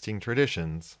podcasting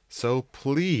traditions. So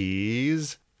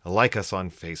please like us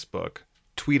on Facebook.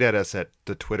 Tweet at us at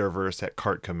the Twitterverse at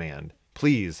CartCommand.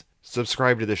 Please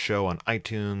subscribe to the show on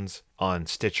iTunes, on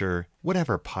Stitcher,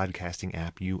 whatever podcasting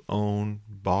app you own,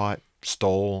 bought,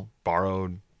 stole,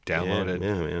 borrowed, downloaded.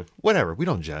 Yeah, man. Whatever. We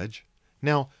don't judge.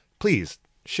 Now, please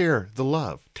share the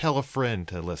love. Tell a friend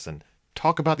to listen.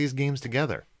 Talk about these games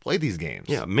together. Play these games.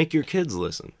 Yeah, make your kids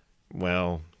listen.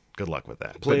 Well, good luck with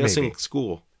that. Play But us maybe. in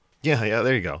school. Yeah,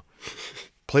 there you go.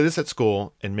 Play this at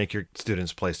school and make your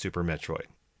students play Super Metroid.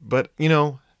 But,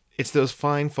 it's those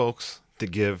fine folks that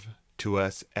give to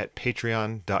us at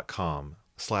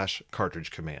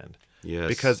patreon.com/cartridge command. Yes.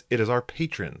 Because it is our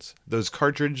patrons, those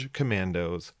cartridge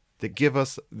commandos, that give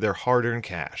us their hard-earned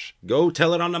cash. Go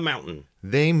tell it on the mountain.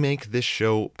 They make this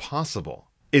show possible.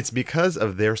 It's because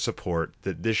of their support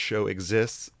that this show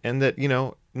exists and that,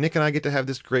 Nick and I get to have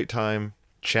this great time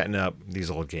chatting up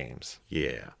these old games.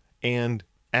 Yeah. And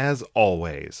as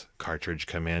always, Cartridge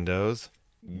Commandos,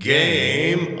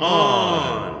 Game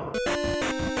on!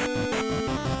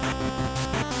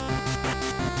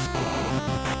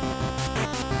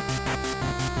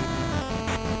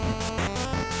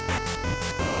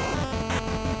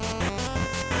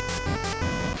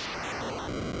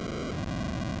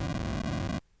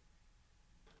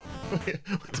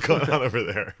 What's going on over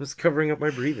there? I was covering up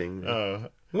my breathing.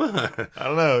 What? I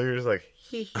don't know. You're just like,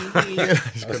 I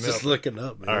was just looking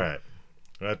up, man. all right.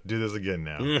 We'll have to do this again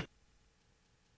now.